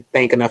can't even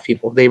thank enough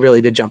people. They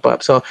really did jump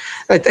up. So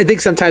I think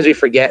sometimes we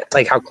forget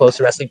like how close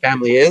the wrestling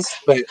family is,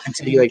 but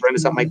until you like run to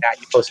something like that,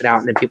 you post it out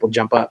and then people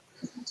jump up.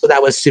 So that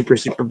was super,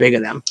 super big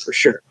of them for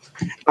sure.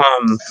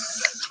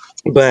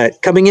 But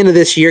coming into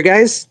this year,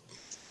 guys,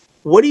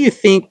 what do you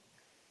think?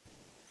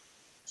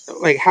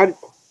 Like how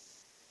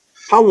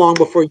long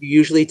before you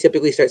usually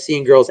typically start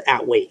seeing girls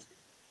at weight?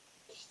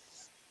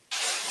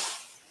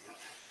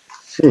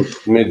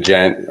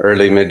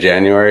 Early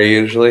mid-January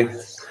usually.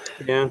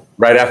 Yeah.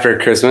 Right after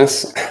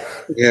Christmas.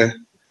 Yeah.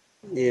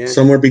 Yeah.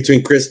 Somewhere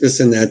between Christmas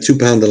and that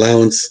 2-pound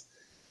allowance.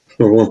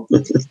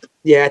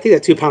 Yeah, I think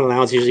that 2-pound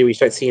allowance usually we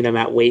start seeing them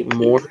at weight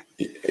more.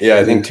 Yeah,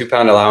 I think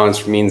 2-pound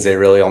allowance means they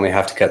really only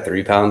have to cut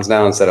 3 pounds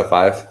now instead of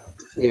 5.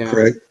 Yeah.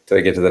 Correct.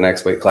 To get to the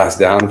next weight class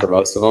down for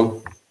most of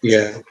them.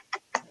 Yeah.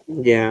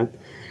 Yeah.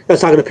 I was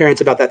talking to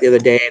parents about that the other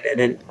day, and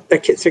then their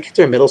kids are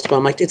in middle school.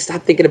 I'm like, dude,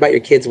 stop thinking about your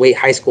kids' weight,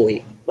 high school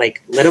weight.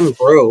 Like, let them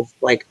grow.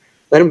 Like,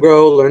 let them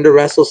grow, learn to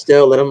wrestle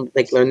still. Let them,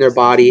 like, learn their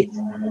body.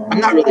 I'm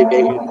not really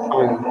big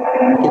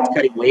on kids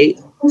cutting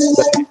weight,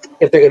 but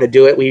if they're going to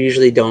do it, we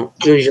usually don't.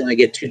 We usually only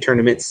get 2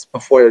 tournaments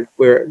before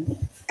we're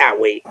at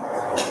weight,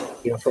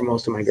 for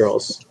most of my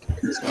girls.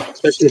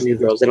 Especially the new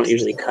girls. They don't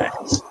usually cut.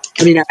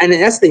 I mean, and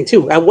that's the thing,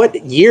 too. At what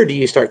year do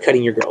you start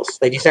cutting your girls?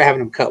 Like, you start having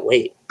them cut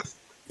weight?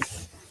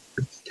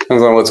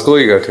 Depends on what school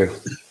you go to.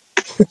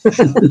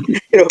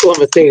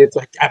 Oklahoma State, it's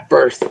like at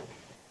birth.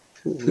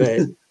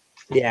 But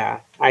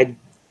yeah, I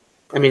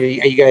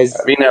mean, are you guys?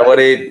 I mean, at what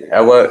age?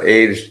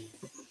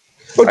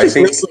 I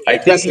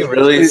think you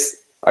really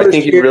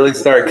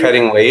start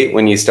cutting weight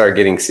when you start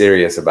getting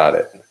serious about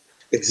it.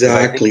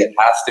 Exactly. I think it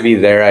has to be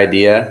their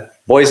idea,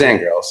 boys and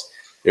girls.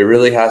 It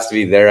really has to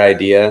be their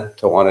idea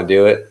to want to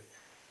do it,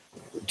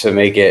 to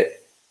make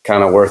it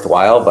kind of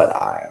worthwhile. But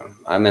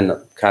I'm in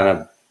the kind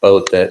of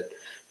boat that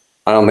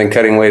I don't think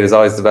cutting weight is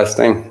always the best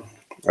thing.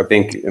 I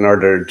think in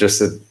order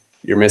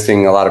you're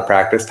missing a lot of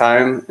practice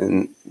time,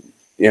 and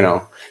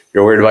you're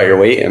worried about your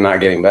weight and not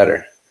getting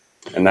better,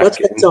 and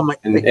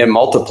it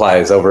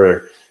multiplies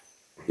over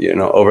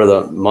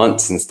the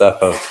months and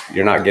stuff of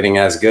you're not getting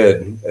as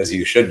good as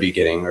you should be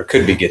getting or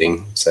could be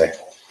getting, say.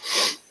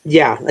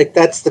 Yeah, like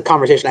that's the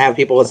conversation I have with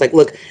people. It's like,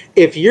 look,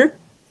 if you're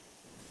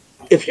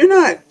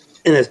not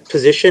in a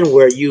position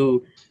where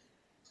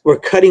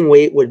cutting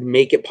weight would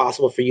make it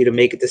possible for you to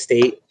make it to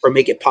state or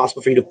make it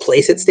possible for you to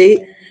place at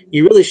state,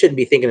 you really shouldn't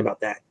be thinking about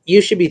that.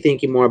 You should be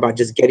thinking more about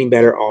just getting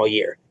better all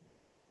year.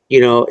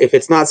 If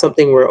it's not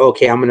something where,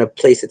 okay, I'm going to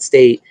place at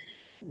state,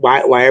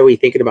 why are we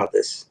thinking about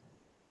this?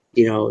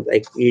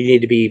 Like you need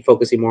to be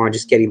focusing more on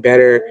just getting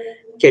better,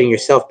 getting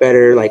yourself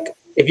better. Like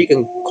if you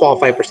can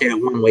qualify for state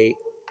at one weight,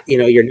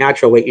 your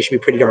natural weight, you should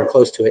be pretty darn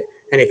close to it.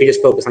 And if you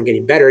just focus on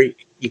getting better,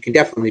 you can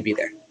definitely be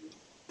there,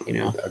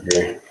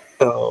 Okay.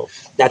 So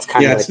that's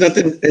kind of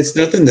it's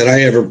nothing that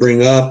I ever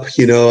bring up.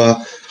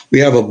 We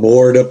have a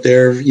board up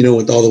there,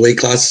 with all the weight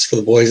classes for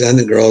the boys and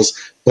the girls,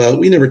 but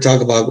we never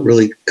talk about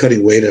really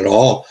cutting weight at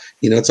all.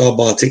 It's all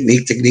about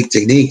technique.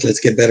 Let's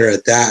get better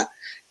at that.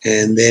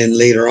 And then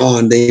later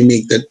on, they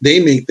make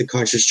the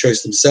conscious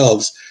choice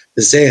themselves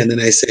to say, and then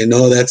I say,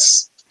 no,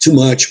 that's too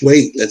much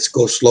weight. Let's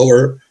go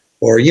slower.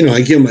 Or,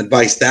 I give them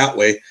advice that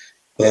way,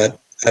 but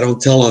I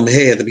don't tell them,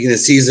 hey, at the beginning of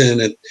the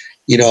season,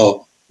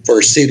 for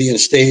city and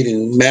state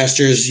and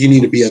masters, you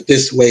need to be at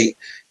this weight.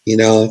 You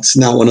know, it's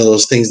not one of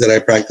those things that I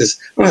practice.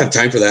 I don't have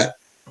time for that.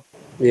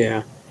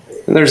 Yeah.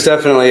 And there's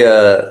definitely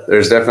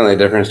a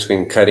difference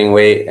between cutting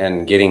weight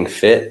and getting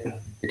fit,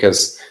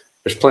 because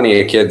there's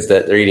plenty of kids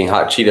that they're eating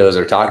hot Cheetos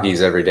or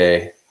Takis every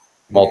day,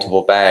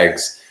 multiple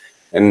bags.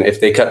 And if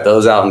they cut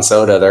those out in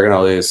soda, they're going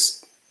to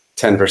lose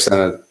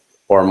 10%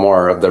 or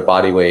more of their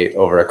body weight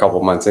over a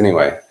couple months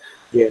anyway.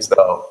 Yeah.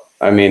 So,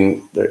 I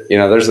mean, you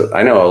know,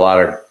 I know a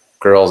lot of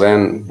girls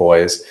and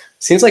boys.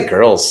 Seems like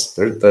girls,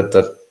 they're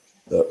the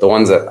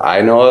ones that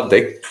I know of,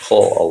 they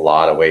pull a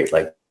lot of weight,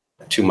 like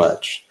too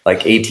much,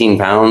 like 18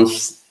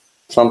 pounds,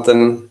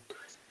 something,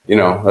 you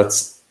know,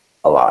 that's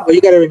a lot. Well,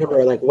 you got to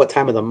remember like what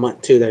time of the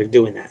month too they're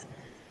doing that,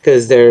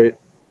 because they're,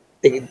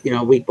 you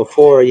know, a week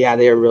before, yeah,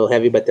 they are real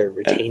heavy, but they're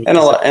retaining. And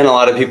a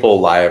lot of people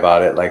lie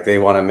about it. Like they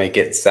want to make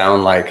it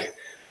sound like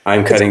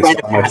I'm cutting so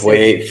much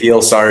weight,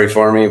 feel sorry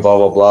for me, blah,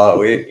 blah,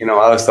 blah. You know,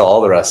 I always tell all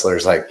the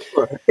wrestlers, like,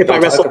 if I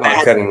wrestle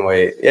about cutting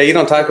weight. Yeah, you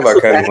don't talk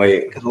about cutting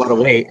weight. A lot of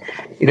weight,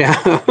 you know.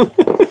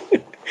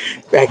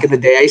 Back in the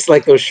day, I used to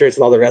like those shirts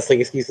with all the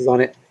wrestling excuses on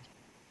it.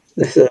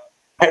 So,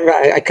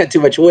 I cut too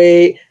much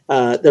weight.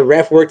 The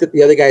ref worked at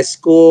the other guy's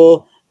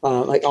school.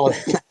 Like all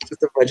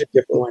just a bunch of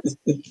different ones.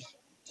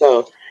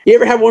 So, you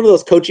ever have one of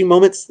those coaching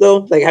moments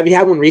though? Like, have you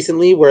had one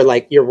recently where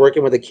like you're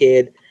working with a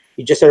kid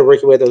you just started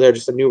working with, or they're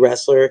just a new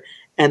wrestler,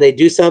 and they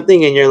do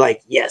something, and you're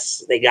like,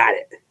 yes, they got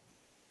it.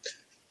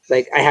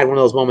 Like I had one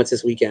of those moments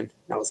this weekend.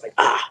 I was like,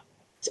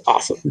 it's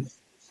awesome.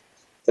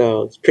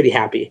 So it's pretty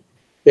happy.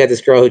 We had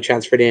this girl who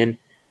transferred in,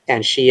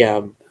 and she,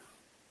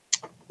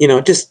 you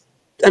know, just,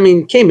 I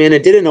mean, came in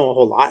and didn't know a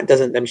whole lot.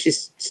 Doesn't, I mean,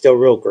 she's still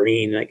real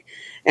green, like,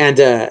 and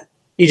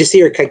you just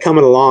see her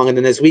coming along. And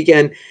then this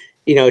weekend,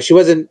 you know, she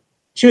was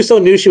so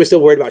new, she was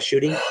still worried about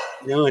shooting,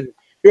 you know, and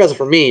you're also,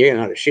 for me, you're gonna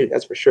know how to shoot,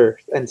 that's for sure.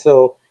 And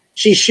so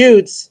she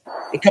shoots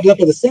and comes up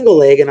with a single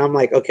leg, and I'm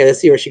like, okay, let's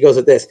see where she goes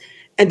with this,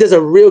 and does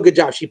a real good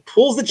job. She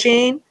pulls the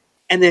chain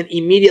and then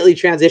immediately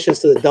transitions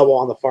to the double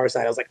on the far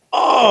side. I was like,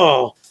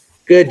 oh,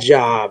 good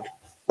job.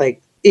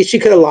 Like, if she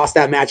could have lost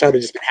that match, I would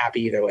have just been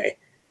happy either way.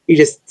 You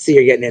just see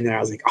her getting in there. I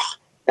was like, oh,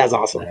 that's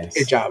awesome. Nice.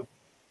 Good job.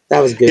 That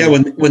was good. Yeah,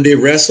 when they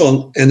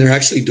wrestle and they're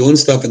actually doing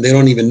stuff and they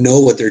don't even know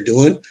what they're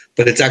doing,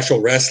 but it's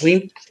actual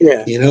wrestling.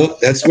 Yeah, you know,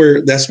 that's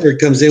where it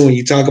comes in when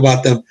you talk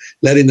about them,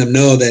 letting them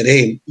know that,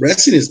 hey,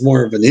 wrestling is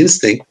more of an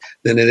instinct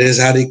than it is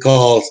how they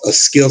call a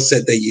skill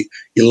set that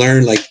you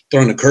learn, like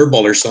throwing a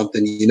curveball or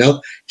something. You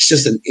know, it's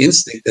just an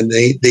instinct, and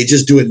they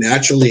just do it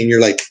naturally, and you're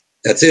like,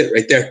 that's it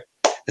right there.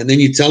 And then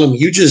you tell them,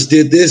 you just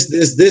did this,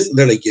 and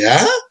they're like,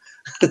 yeah.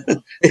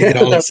 They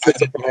all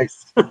excited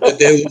that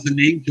there was a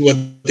name to what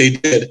they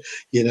did,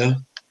 you know?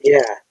 Yeah.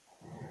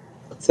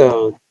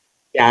 So,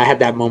 yeah, I had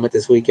that moment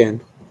this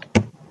weekend.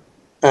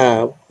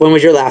 When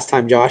was your last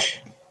time, Josh?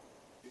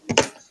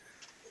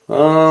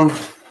 I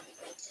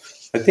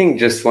think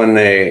just when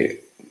I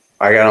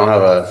don't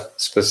have a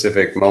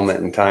specific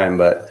moment in time,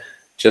 but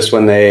just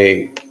when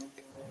they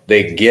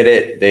get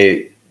it,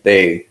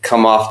 they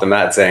come off the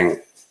mat saying,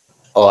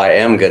 oh, I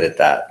am good at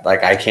that.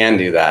 Like, I can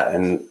do that.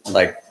 And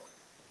like,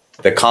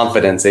 the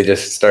confidence, they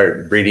just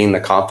start breeding the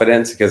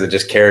confidence, because it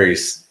just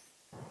carries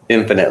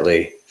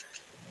infinitely,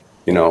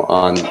 you know,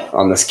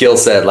 on the skill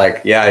set.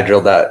 Like, yeah, I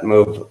drilled that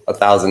move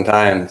 1,000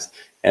 times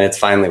and it's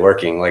finally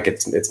working. Like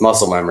it's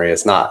muscle memory.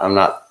 I'm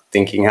not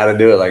thinking how to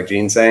do it, like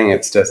Gene's saying,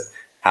 it's just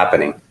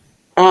happening.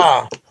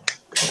 I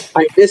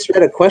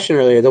misread a question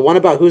earlier. The one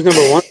about who's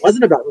number one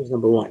wasn't about who's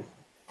number one.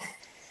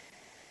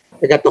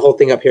 I got the whole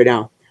thing up here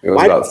now.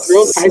 Why do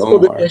girls high school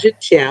division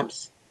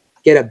champs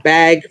get a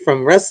bag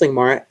from Wrestling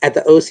Mart at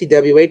the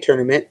OCWA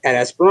tournament at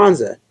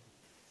Esperanza?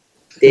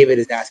 David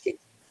is asking.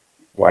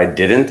 Why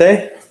didn't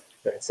they?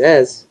 It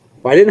says,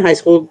 why didn't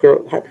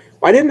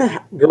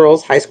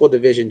girls high school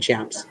division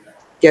champs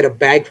get a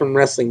bag from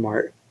Wrestling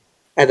Mart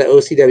at the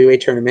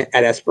OCWA tournament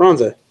at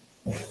Esperanza?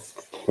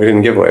 We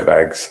didn't give away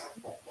bags.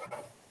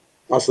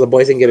 Also, the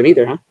boys didn't get them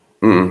either, huh?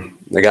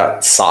 They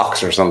got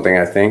socks or something,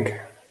 I think.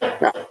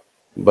 Yeah.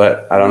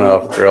 But I don't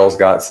know if girls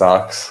got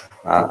socks.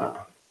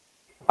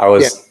 I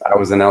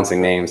was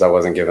announcing names. I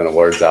wasn't giving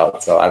awards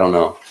out, so I don't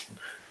know.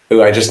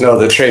 I just know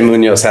that Trey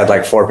Munoz had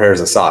like 4 pairs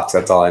of socks.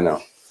 That's all I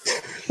know.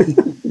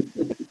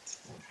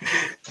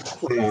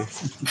 Yeah.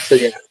 So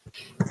yeah.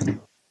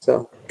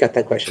 So got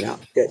that question out.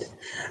 Good.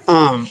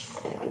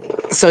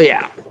 So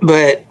yeah,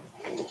 but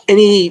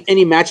any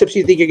matchups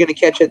you think you're going to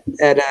catch at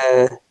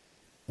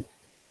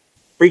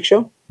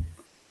Freakshow?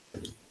 I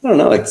don't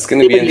know. It's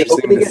going to be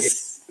interesting.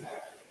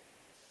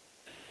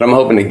 But I'm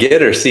hoping to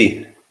get or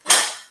see.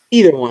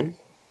 Either one.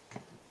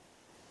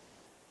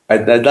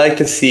 I'd like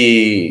to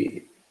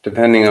see,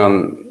 depending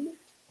on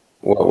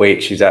what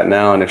weight she's at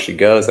now and if she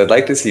goes, I'd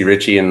like to see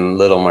Richie and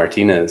Little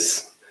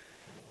Martinez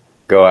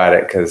go at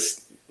it,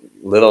 because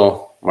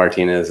Little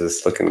Martinez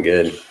is looking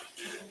good.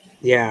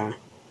 Yeah.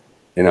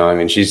 You know, I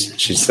mean,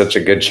 she's such a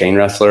good chain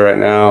wrestler right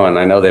now, and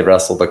I know they've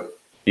wrestled a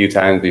few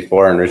times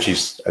before, and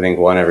Richie's, I think,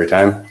 won every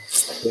time.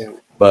 Yeah.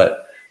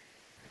 But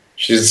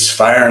she's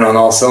firing on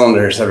all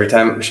cylinders every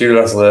time she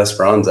wrestled at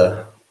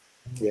Esperanza.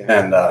 Yeah.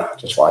 And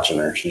just watching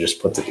her, she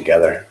just puts it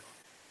together.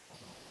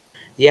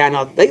 Yeah,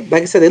 no, like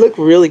I said, they look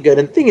really good.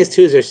 And the thing is,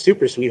 too, is they're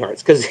super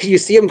sweethearts because you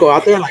see them go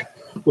out there like,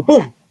 well,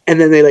 boom, and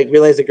then they like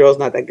realize the girl's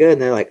not that good,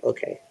 and they're like,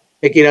 okay,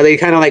 like they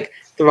kind of like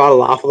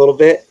throttle off a little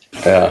bit.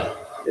 Yeah.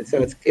 And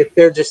so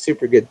they're just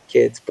super good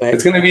kids. But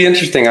it's going to be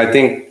interesting. I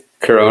think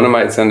Corona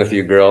might send a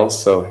few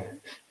girls, so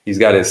he's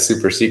got his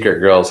super secret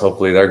girls.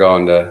 Hopefully, they're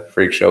going to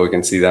Freakshow. We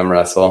can see them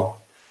wrestle.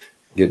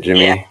 Get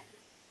Jimmy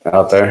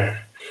out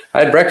there. I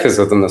had breakfast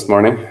with them this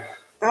morning.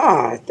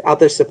 Out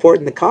there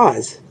supporting the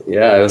cause.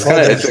 Yeah, it was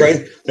kind of that's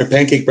right. Their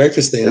pancake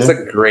breakfast thing. It's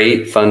a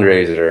great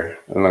fundraiser.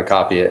 I'm gonna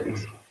copy it.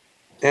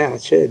 Yeah,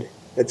 it should.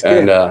 That's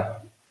good. And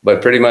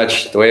but pretty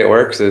much the way it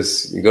works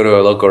is you go to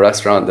a local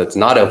restaurant that's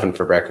not open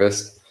for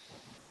breakfast.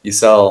 You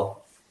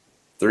sell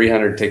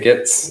 300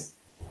 tickets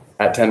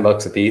at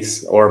 $10 a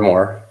piece or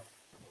more.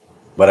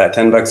 But at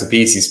 $10 a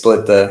piece, you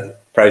split the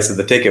price of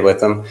the ticket with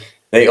them.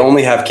 They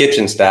only have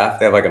kitchen staff.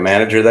 They have like a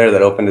manager there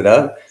that opened it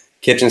up.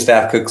 Kitchen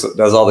staff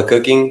does all the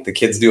cooking. The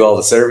kids do all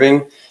the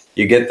serving.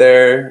 You get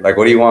there, like,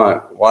 what do you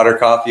want? Water,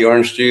 coffee,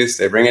 orange juice.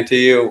 They bring it to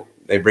you.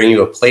 They bring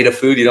you a plate of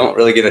food. You don't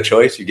really get a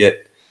choice. You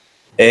get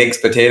eggs,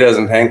 potatoes,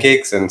 and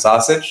pancakes and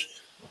sausage.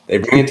 They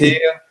bring it to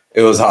you.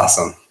 It was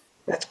awesome.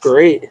 That's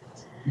great.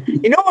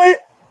 You know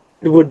what?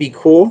 It would be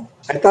cool.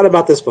 I thought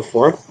about this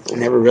before. I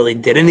never really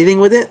did anything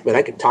with it, but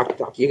I could talk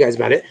to you guys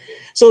about it.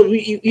 So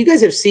you guys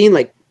have seen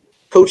like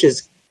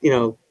coaches,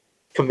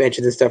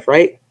 conventions and stuff,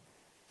 right?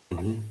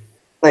 Mm-hmm.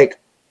 Like,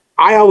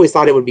 I always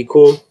thought it would be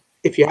cool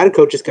if you had a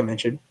coaches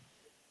convention.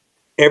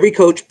 Every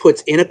coach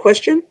puts in a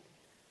question,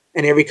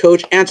 and every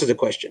coach answers a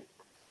question.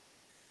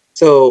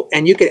 So,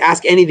 and you could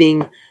ask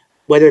anything,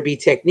 whether it be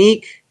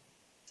technique,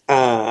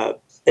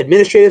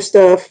 administrative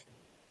stuff,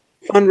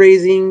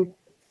 fundraising,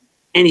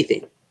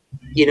 anything,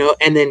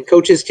 and then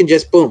coaches can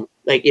just boom,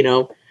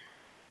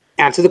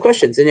 answer the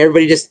questions, and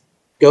everybody just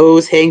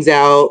goes, hangs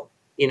out,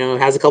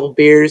 has a couple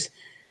beers,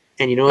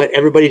 and you know what?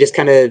 Everybody just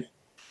kind of,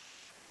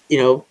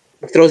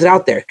 throws it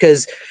out there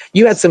because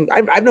you had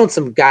I've known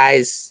some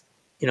guys,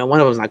 one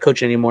of them's not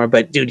coaching anymore,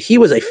 but dude, he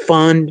was a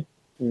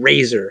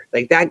fundraiser.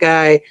 Like that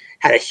guy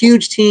had a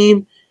huge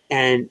team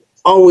and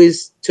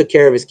always took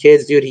care of his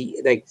kids, dude.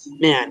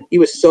 He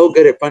was so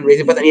good at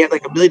fundraising, but then he had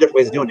like a million different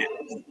ways of doing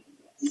it.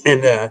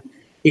 And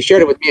he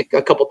shared it with me,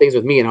 a couple things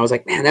with me, and I was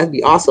like, man, that'd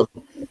be awesome.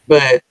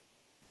 But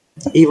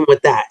even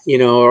with that,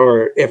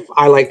 or if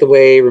I like the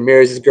way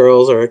Ramirez's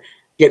girls are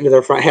getting to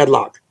their front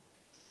headlock,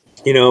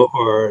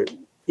 or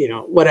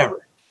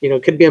whatever,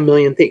 it could be a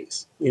million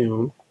things,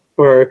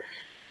 or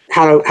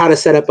how to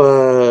set up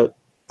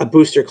a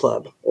booster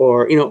club,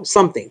 or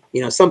something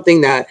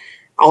that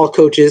all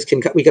coaches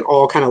we can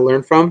all kind of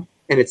learn from,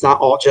 and it's not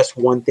all just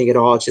one thing at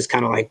all. It's just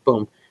kind of like,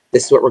 boom,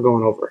 this is what we're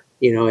going over,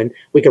 and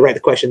we can write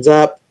the questions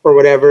up or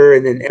whatever,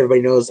 and then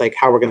everybody knows like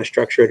how we're going to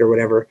structure it or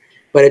whatever.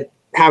 But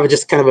have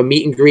just kind of a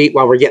meet and greet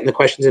while we're getting the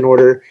questions in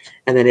order,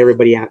 and then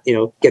everybody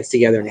gets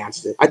together and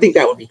answers it. I think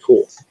that would be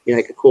cool,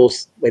 like a cool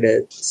way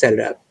to set it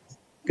up,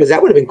 because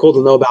that would have been cool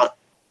to know about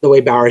the way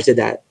Bowers did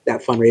that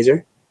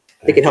fundraiser.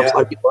 I think it helps a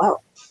lot of people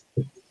out,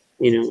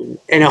 and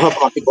it'll help a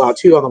lot of people out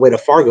too on the way to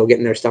Fargo,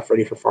 getting their stuff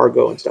ready for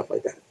Fargo and stuff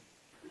like that.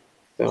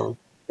 So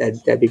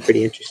that'd be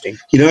pretty interesting.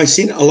 I've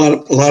seen a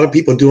lot of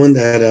people doing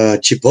that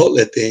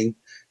Chipotle thing.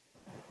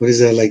 What is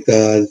that, like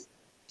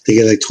they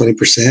get like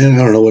 20%? I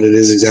don't know what it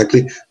is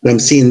exactly, but I'm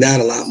seeing that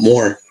a lot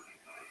more,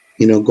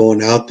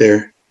 going out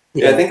there.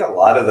 Yeah, I think a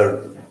lot of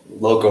the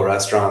local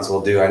restaurants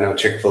will do. I know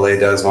Chick-fil-A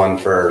does one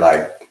for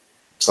like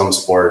some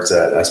sports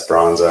at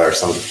Esperanza or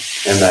something.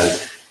 And then,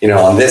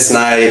 on this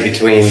night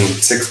between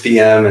 6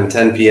 p.m. and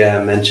 10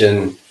 p.m.,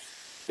 mention,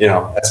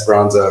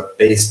 Esperanza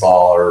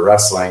baseball or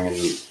wrestling, and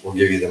we'll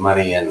give you the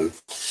money. And,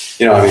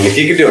 if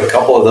you could do a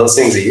couple of those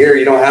things a year,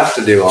 you don't have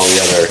to do all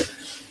the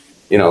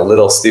other,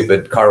 little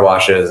stupid car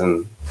washes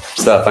and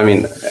stuff.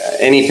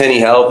 Any penny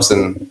helps.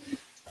 And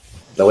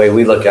the way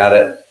we look at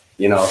it,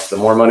 the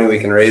more money we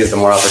can raise, the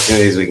more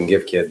opportunities we can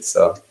give kids.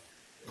 So.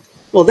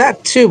 Well,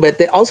 that too,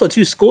 but also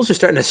too, schools are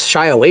starting to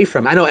shy away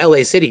from. I know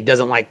LA City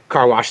doesn't like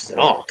car washes at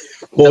all.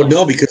 Well,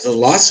 no, because of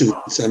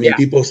lawsuits.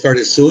 People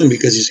started suing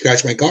because you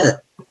scratched my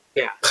car.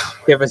 Yeah,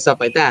 different stuff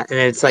like that, and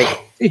it's like,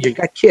 dude, you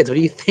got kids. What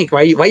do you think?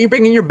 Why are you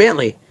bringing your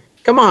Bentley?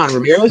 Come on,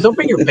 Ramirez, don't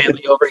bring your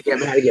Bentley over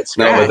again. How to get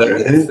scratched? No,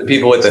 but it's the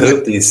people with the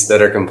hoopties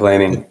that are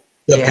complaining.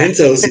 The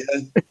Pintos.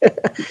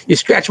 You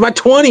scratch my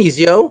 20s,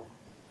 yo.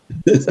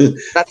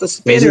 That's a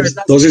spinner.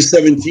 Those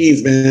are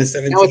 17s, man.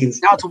 17s.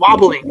 Now it's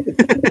wobbling.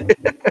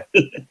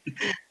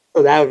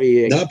 So that would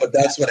be no, but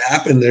that's what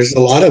happened. There's a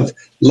lot of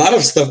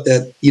stuff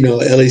that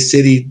LA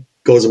City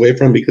goes away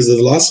from because of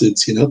the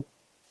lawsuits.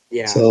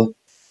 Yeah. So,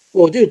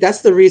 well, dude,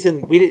 that's the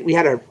reason we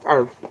had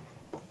our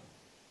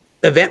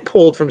event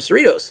pulled from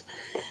Cerritos.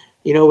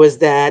 Was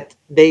that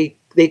they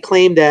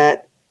claimed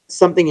that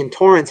something in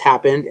Torrance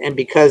happened, and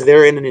because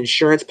they're in an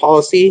insurance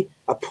policy,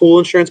 a pool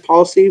insurance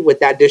policy with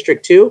that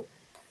district too,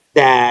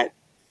 that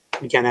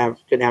we couldn't have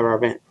our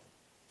event.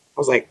 I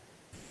was like,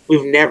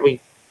 we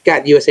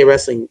got USA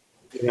Wrestling,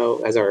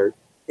 as our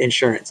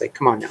insurance. Like,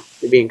 come on now,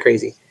 they're being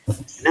crazy.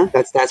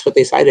 That's what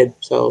they cited.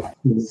 So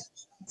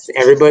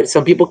everybody,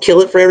 some people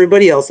kill it for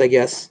everybody else, I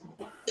guess.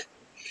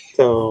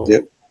 So,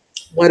 Yep.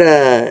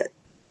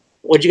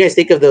 What'd you guys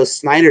think of those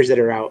Snyders that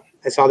are out?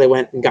 I saw they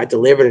went and got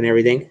delivered and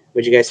everything.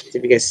 Have you guys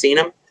seen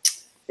them?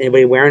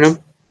 Anybody wearing them?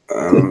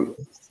 I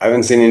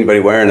haven't seen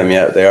anybody wearing them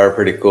yet. They are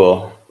pretty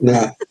cool.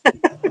 Nah.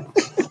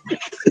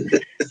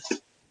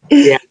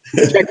 Yeah,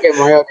 I'm trying to get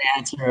Mario to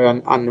answer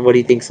on what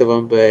he thinks of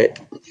them,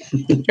 but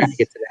I'm trying to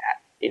get to that,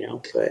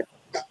 But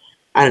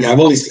I don't know.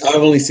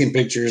 I've only seen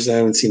pictures. I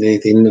haven't seen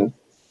anything. No.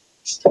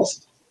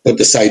 But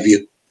the side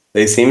view.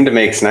 They seem to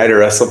make Snyder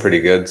wrestle pretty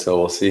good, so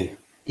we'll see.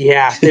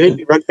 Yeah, they make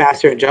me run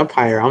faster and jump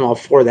higher. I'm all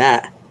for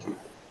that.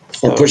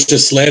 Or push the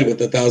sled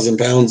with 1,000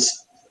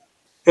 pounds.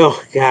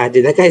 Oh God,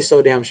 dude, that guy's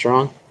so damn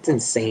strong. It's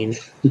insane.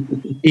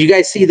 Did you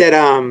guys see that?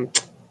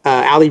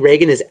 Ali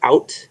Reagan is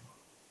out,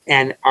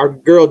 and our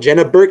girl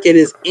Jenna Burkett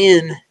is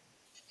in.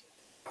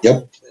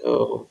 Yep.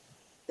 Oh,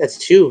 that's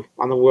two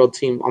on the world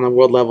team on the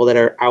world level that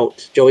are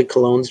out. Joey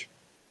Cologne's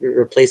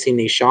replacing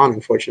Nishan,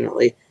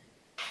 unfortunately.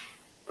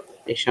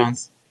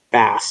 Nishan's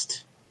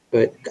fast,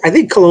 but I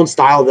think Cologne's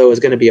style though is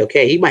going to be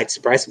okay. He might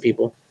surprise some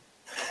people.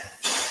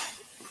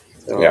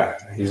 So, yeah,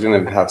 he's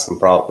going to have some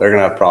problems. They're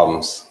going to have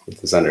problems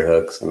with his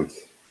underhooks. And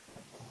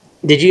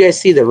did you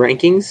guys see the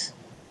rankings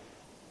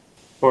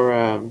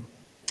for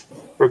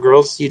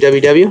girls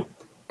UWW?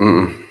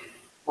 Mm-mm.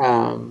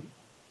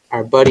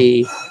 Our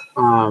buddy,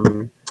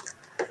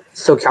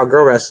 SoCal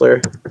Girl Wrestler.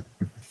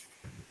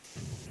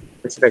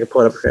 Let's see if I can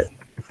pull it up quick.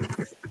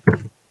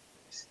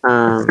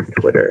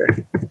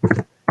 Twitter.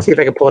 See if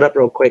I can pull it up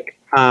real quick.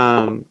 He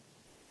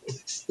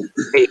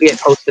had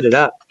posted it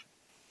up.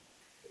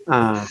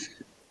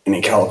 Any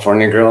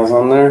California girls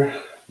on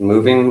there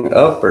moving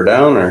up or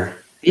down or?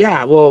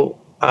 Yeah, well,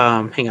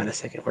 hang on a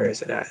second. Where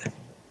is it at?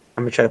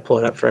 I'm gonna try to pull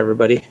it up for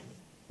everybody.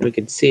 We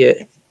can see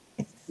it.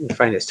 Let me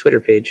find his Twitter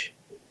page.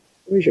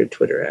 Where's your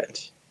Twitter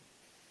at?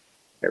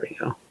 There we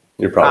go.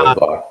 You're probably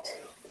blocked.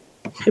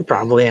 I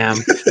probably am.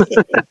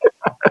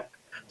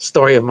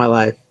 Story of my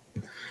life.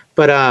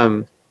 But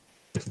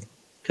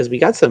because we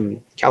got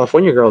some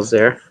California girls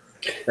there.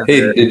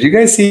 Hey, did you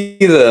guys see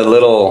the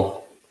little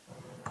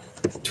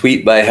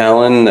tweet by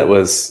Helen that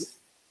was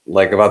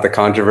like about the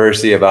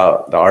controversy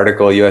about the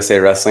article USA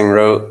Wrestling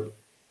wrote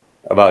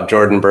about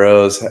Jordan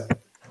Burroughs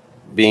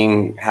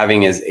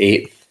having his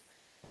 8th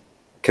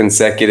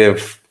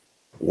consecutive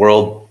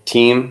world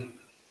team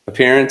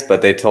appearance,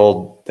 but they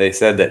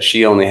said that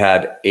she only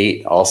had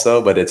 8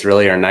 also, but it's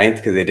really her 9th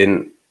because they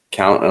didn't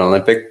count an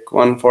Olympic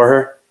one for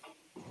her.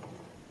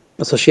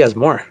 So she has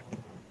more.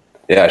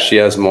 Yeah, she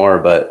has more,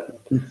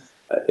 but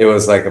it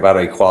was like about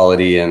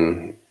equality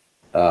and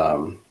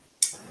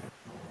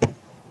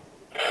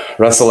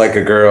Wrestle Like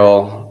a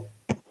Girl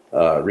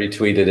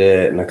retweeted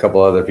it, and a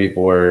couple other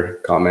people were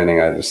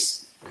commenting. I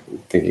just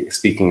think,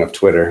 speaking of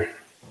Twitter.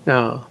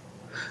 Oh,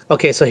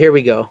 okay. So here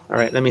we go. All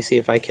right, let me see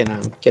if I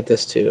can get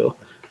this to.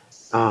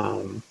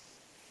 Hang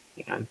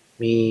on,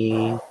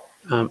 me.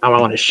 I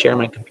want to share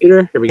my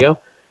computer. Here we go.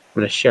 I'm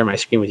going to share my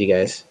screen with you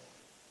guys.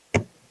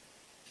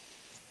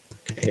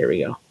 Okay, here we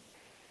go.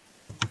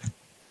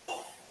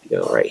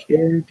 Go right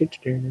here.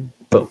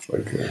 Boom.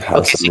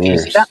 Okay, so can you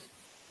see that?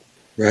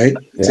 Right?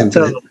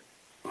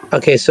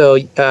 Yeah.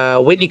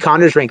 So Whitney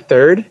Connor's ranked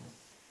 3rd.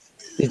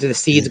 These are the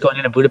seeds going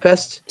into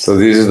Budapest. So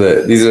these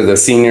are the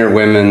senior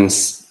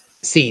women's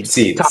seeds.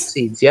 Top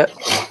seeds. Yep.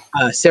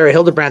 Sarah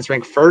Hildebrandt's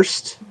ranked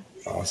 1st.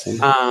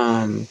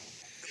 Awesome.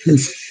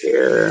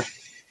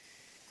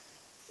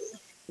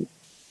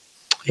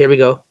 Here we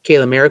go.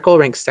 Kayla Miracle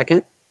ranks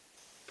 2nd.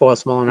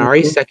 Foles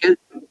Molinari 2nd.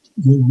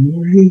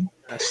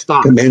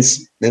 Stock.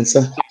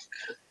 Mensa.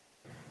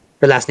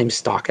 Her last name's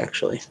Stock,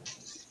 actually.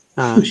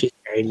 She's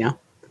married now.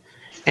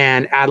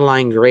 And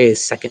Adeline Gray is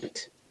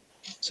 2nd.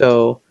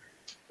 So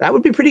that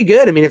would be pretty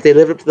good. I mean, if they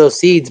live up to those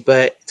seeds,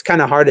 but it's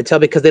kind of hard to tell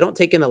because they don't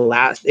take into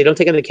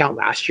account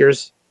last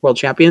year's World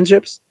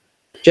Championships.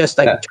 Just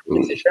like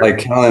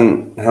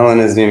Helen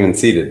isn't even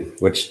seeded,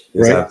 which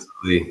is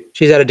absolutely.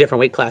 She's at a different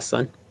weight class,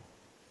 son.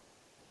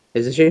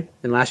 Isn't she?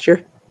 Than last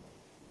year?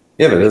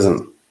 Yeah, but it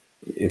isn't.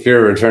 If you're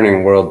a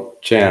returning world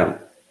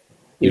champ,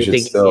 you should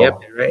still. Yep,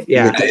 right?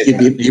 Yeah.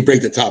 You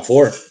break the top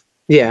 4.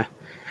 Yeah.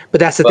 But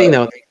that's the thing,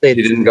 though. She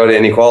didn't go to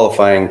any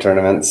qualifying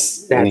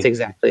tournaments. That's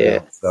exactly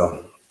it.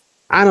 So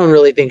I don't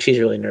really think she's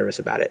really nervous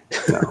about it.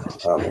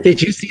 No.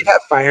 Did you see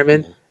that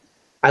fireman?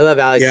 I love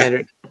Alexander.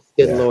 Yeah.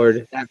 Good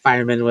Lord. That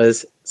fireman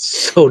was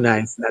so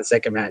nice in that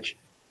second match.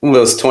 Well, it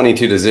was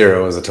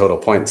 22-0 was a total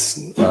points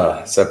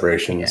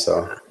separation. Yeah.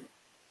 So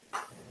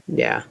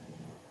yeah,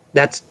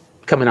 that's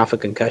coming off a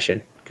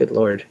concussion. Good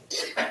Lord.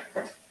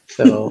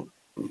 So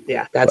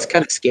yeah, that's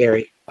kind of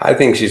scary. I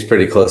think she's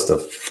pretty close to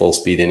full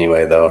speed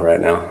anyway, though, right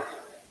now.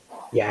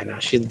 Yeah, no,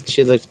 she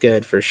looked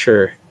good for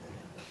sure.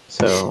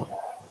 So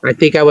I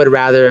think I would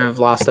rather have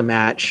lost a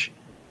match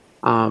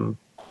in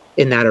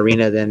that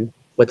arena than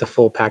with the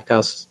full packed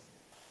house.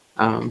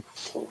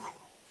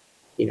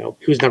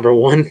 Who's number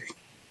 1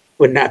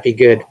 would not be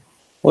good.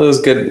 Well, it was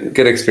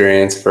good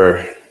experience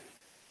for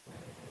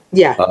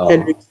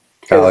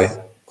Callie.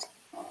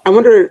 I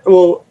wonder.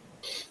 Well,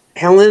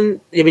 Helen.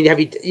 I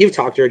mean, you've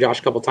talked to her, Josh,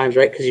 a couple times,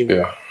 right? Because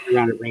you've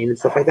around at rain and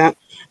stuff like that.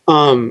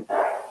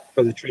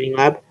 For the training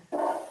lab.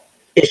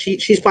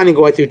 She's planning to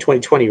go through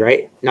 2020,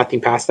 right?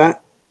 Nothing past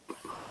that?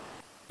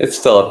 It's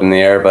still up in the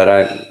air, but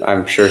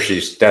I'm sure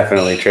she's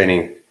definitely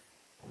training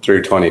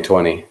through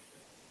 2020.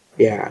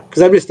 Yeah,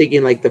 because I'm just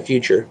thinking like the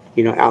future.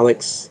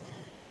 Alex.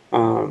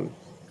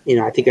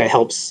 I think that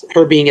helps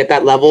her being at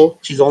that level.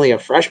 She's only a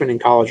freshman in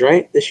college,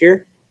 right? This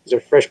year is her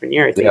freshman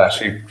year, I think. Yeah,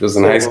 she was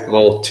in high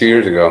school 2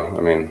 years ago.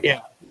 I mean,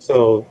 yeah.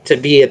 So to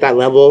be at that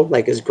level,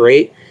 is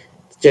great.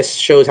 Just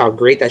shows how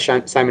great that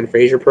Simon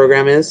Fraser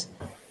program is.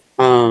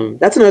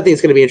 That's another thing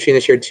that's going to be interesting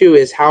this year too.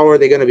 Is how are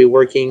they going to be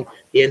working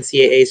the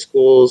NCAA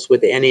schools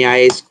with the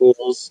NAIA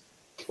schools,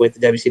 with the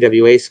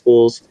WCWA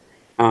schools?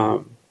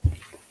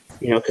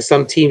 Because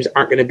some teams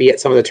aren't going to be at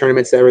some of the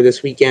tournaments that were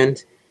this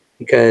weekend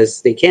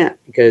because they can't,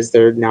 because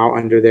they're now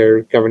under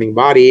their governing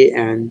body.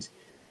 And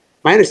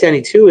my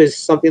understanding too is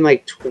something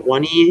like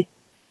 20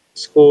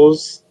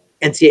 schools,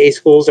 NCAA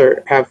schools,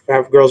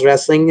 have girls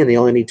wrestling, and they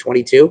only need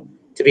 22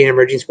 to be an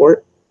emerging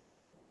sport.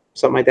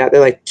 Something like that. They're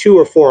like 2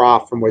 or 4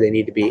 off from where they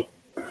need to be.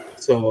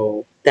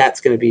 So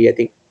that's going to be, I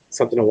think,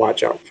 something to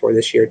watch out for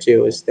this year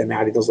too, is them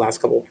adding those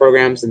last couple of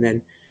programs and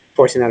then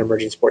forcing that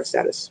emerging sports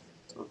status.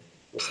 So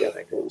we'll see how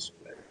that goes.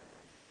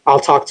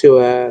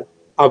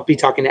 I'll be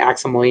talking to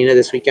Axel Molina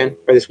this week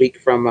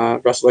from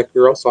Wrestle Like a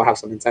Girl, so I'll have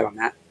some insight on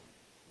that.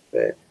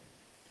 But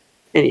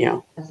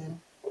anyhow,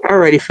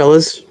 alrighty,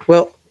 fellas.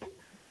 Well,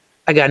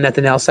 I got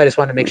nothing else. I just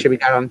wanted to make sure we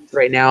got on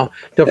right now.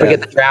 Don't forget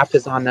the draft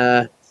is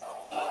on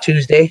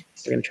Tuesday.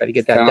 We're going to try to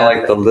get that done. Kind of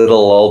like the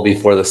little lull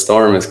before the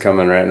storm is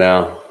coming right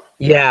now.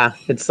 Yeah,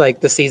 it's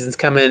like the season's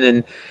coming,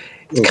 and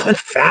it's coming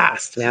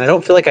fast, man. I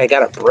don't feel like I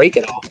got a break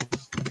at all.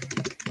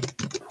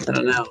 I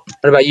don't know.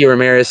 What about you,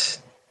 Ramirez?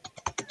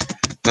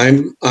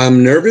 I'm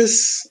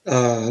nervous.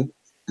 I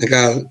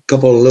got a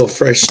couple of little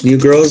fresh new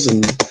girls,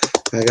 and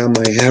I got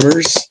my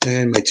hammers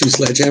and my 2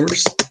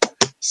 sledgehammers.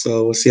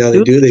 So we'll see how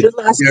they do. Man.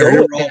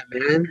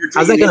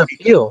 How's that going to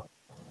feel?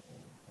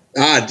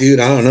 Dude,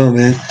 I don't know,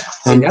 man.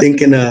 I'm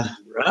thinking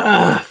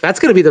that's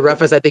going to be the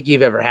roughest I think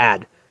you've ever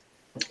had.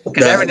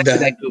 Because I remember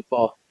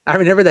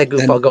that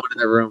goofball. going in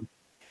the room.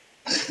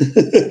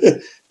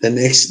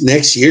 The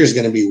next year is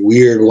going to be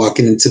weird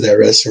walking into that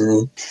wrestling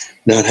room,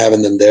 not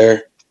having them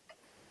there.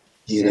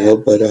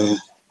 But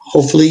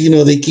hopefully,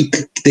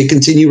 they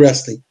continue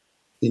wrestling.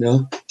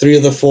 3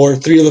 of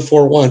the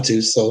 4 want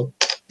to. So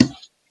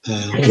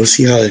we'll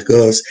see how it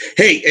goes.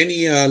 Hey,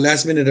 any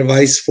last minute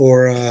advice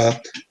for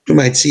who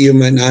might see you,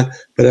 might not,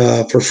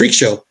 but for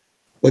Freakshow,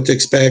 what to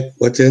expect?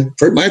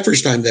 For my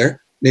first time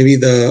there, maybe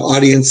the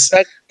audience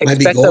might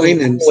be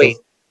going and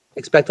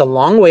expect a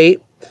long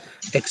wait.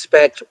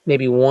 Expect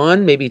maybe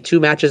 1, maybe 2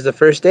 matches the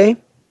first day.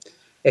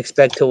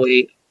 Expect to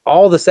wait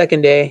all the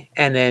second day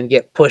and then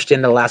get pushed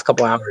into the last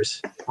couple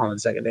hours on the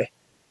second day.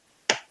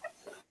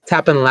 It's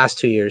happened the last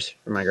 2 years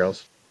for my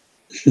girls.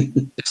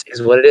 This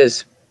is what it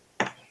is.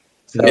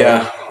 So,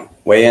 yeah,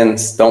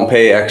 weigh-ins. Don't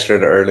pay extra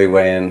to early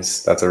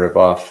weigh-ins. That's a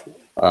ripoff.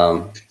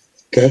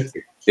 Okay.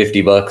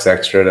 $50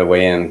 extra to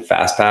weigh in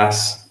Fast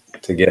Pass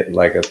to get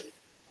like a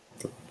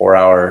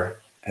 4-hour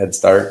head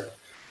start.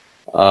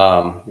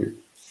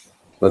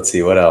 Let's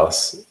see what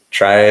else.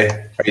 Are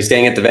you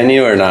staying at the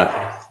venue or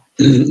not?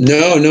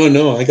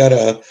 No. I got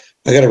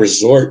a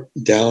resort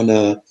down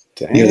near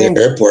the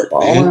airport,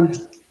 man.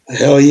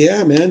 Hell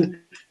yeah,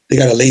 man. They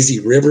got a lazy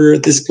river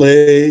at this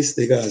place.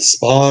 They got a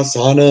spa,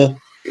 sauna.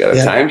 You got a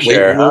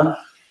timeshare, huh?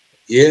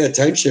 Yeah,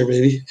 timeshare,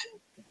 baby.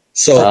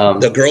 So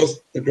the girls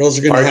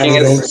are gonna have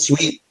their own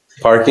suite.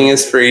 Parking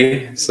is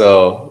free,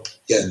 so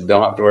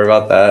don't have to worry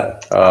about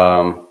that.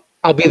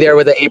 I'll be there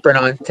with an apron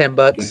on, $10.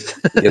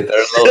 Get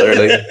there a little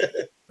early.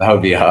 That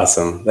would be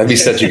awesome. That'd be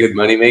such a good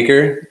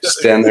moneymaker.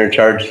 Stand there and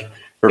charge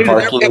for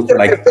parking for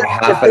like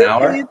half an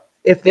hour.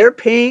 If they're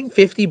paying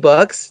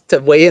 $50 to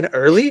weigh in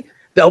early,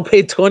 they'll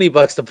pay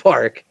 $20 to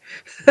park.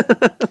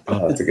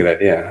 Oh, that's a good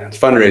idea. It's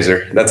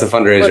fundraiser. That's a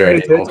fundraiser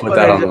idea. We'll put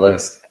that on the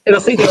list. It'll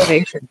say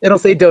donation. It'll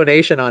say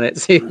donation on it.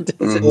 See, and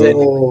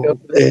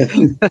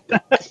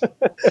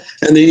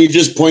then you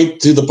just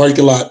point to the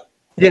parking lot.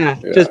 Yeah.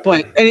 Just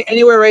point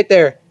anywhere right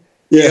there.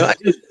 Yeah.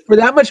 For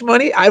that much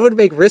money, I would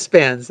make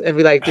wristbands and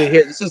be like, dude,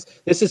 here,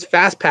 this is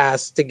Fast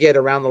Pass to get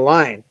around the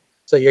line.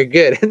 So you're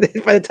good. And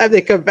then by the time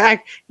they come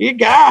back, you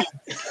got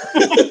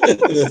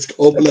That's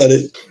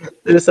cold-blooded.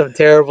 There's some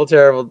terrible,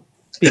 terrible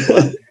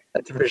people.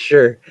 That's for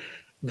sure.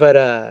 But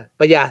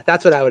yeah,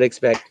 that's what I would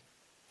expect.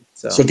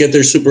 So get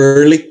there super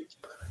early.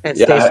 And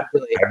stay super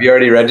late. Have you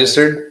already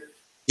registered?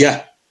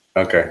 Yeah.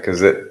 Okay,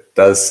 because it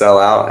does sell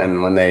out,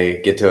 and when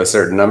they get to a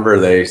certain number,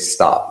 they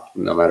stop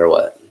no matter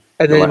what.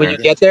 And then when you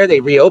get there, they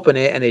reopen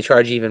it and they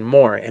charge even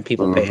more, and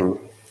people pay.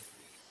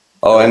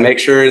 Oh, and make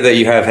sure that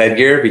you have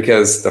headgear,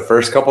 because the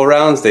first couple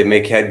rounds they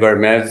make headgear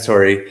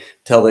mandatory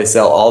till they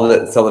till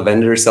the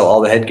vendors sell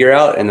all the headgear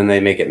out, and then they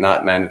make it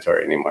not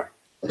mandatory anymore.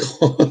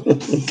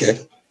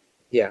 Okay.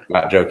 Yeah.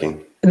 Not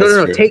joking.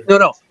 No. Take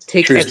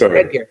True extra story.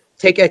 headgear.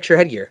 Take extra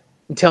headgear.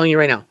 I'm telling you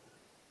right now.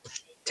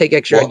 Take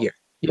extra headgear.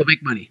 You'll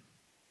make money.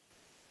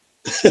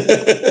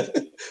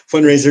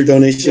 Fundraiser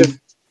donation.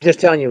 Just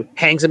telling you,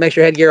 hang some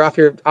extra headgear off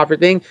your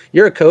thing.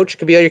 You're a coach.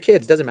 Could be all your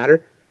kids. Doesn't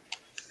matter.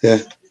 Yeah.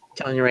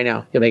 Telling you right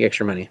now, you'll make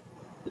extra money.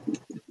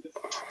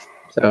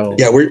 So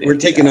yeah, we're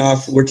taking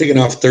off. We're taking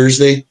off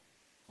Thursday,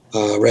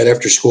 right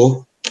after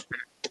school.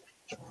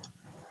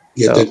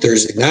 Get there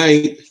Thursday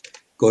night.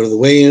 Go to the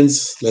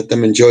weigh-ins. Let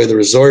them enjoy the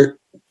resort,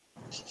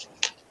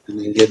 and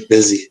then get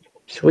busy.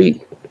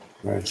 Sweet.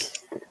 Nice.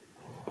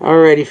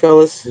 Alrighty,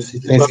 fellas.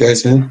 Thanks,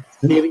 guys, man.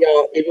 Maybe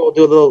we'll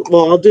do a little.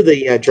 Well, I'll do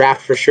the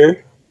draft for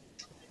sure.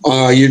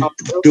 You're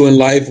doing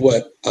live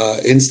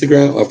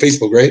Instagram or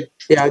Facebook, right?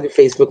 Yeah, I'll do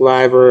Facebook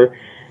Live, or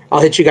I'll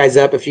hit you guys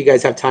up if you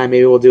guys have time.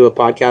 Maybe we'll do a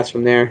podcast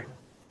from there.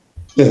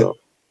 So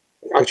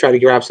I'll try to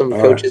grab some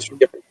coaches from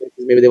different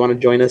places. Maybe they want to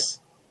join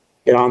us,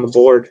 get on the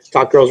board,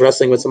 talk girls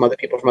wrestling with some other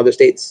people from other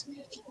states.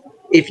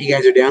 If you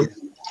guys are down.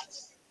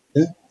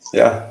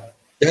 Yeah,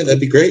 that'd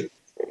be great.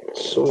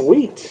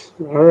 Sweet.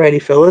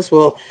 Alrighty, fellas.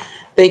 Well,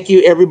 thank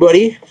you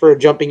everybody for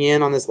jumping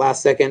in on this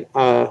last second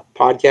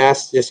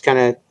podcast. Just kind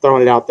of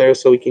throwing it out there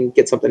so we can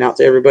get something out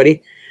to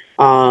everybody.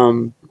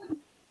 And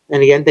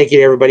again, thank you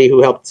to everybody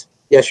who helped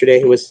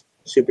yesterday. It was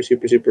super,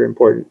 super, super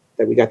important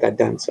that we got that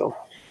done. So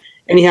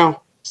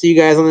anyhow, see you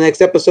guys on the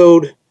next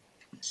episode.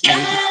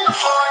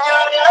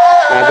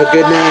 Have a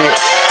good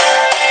night.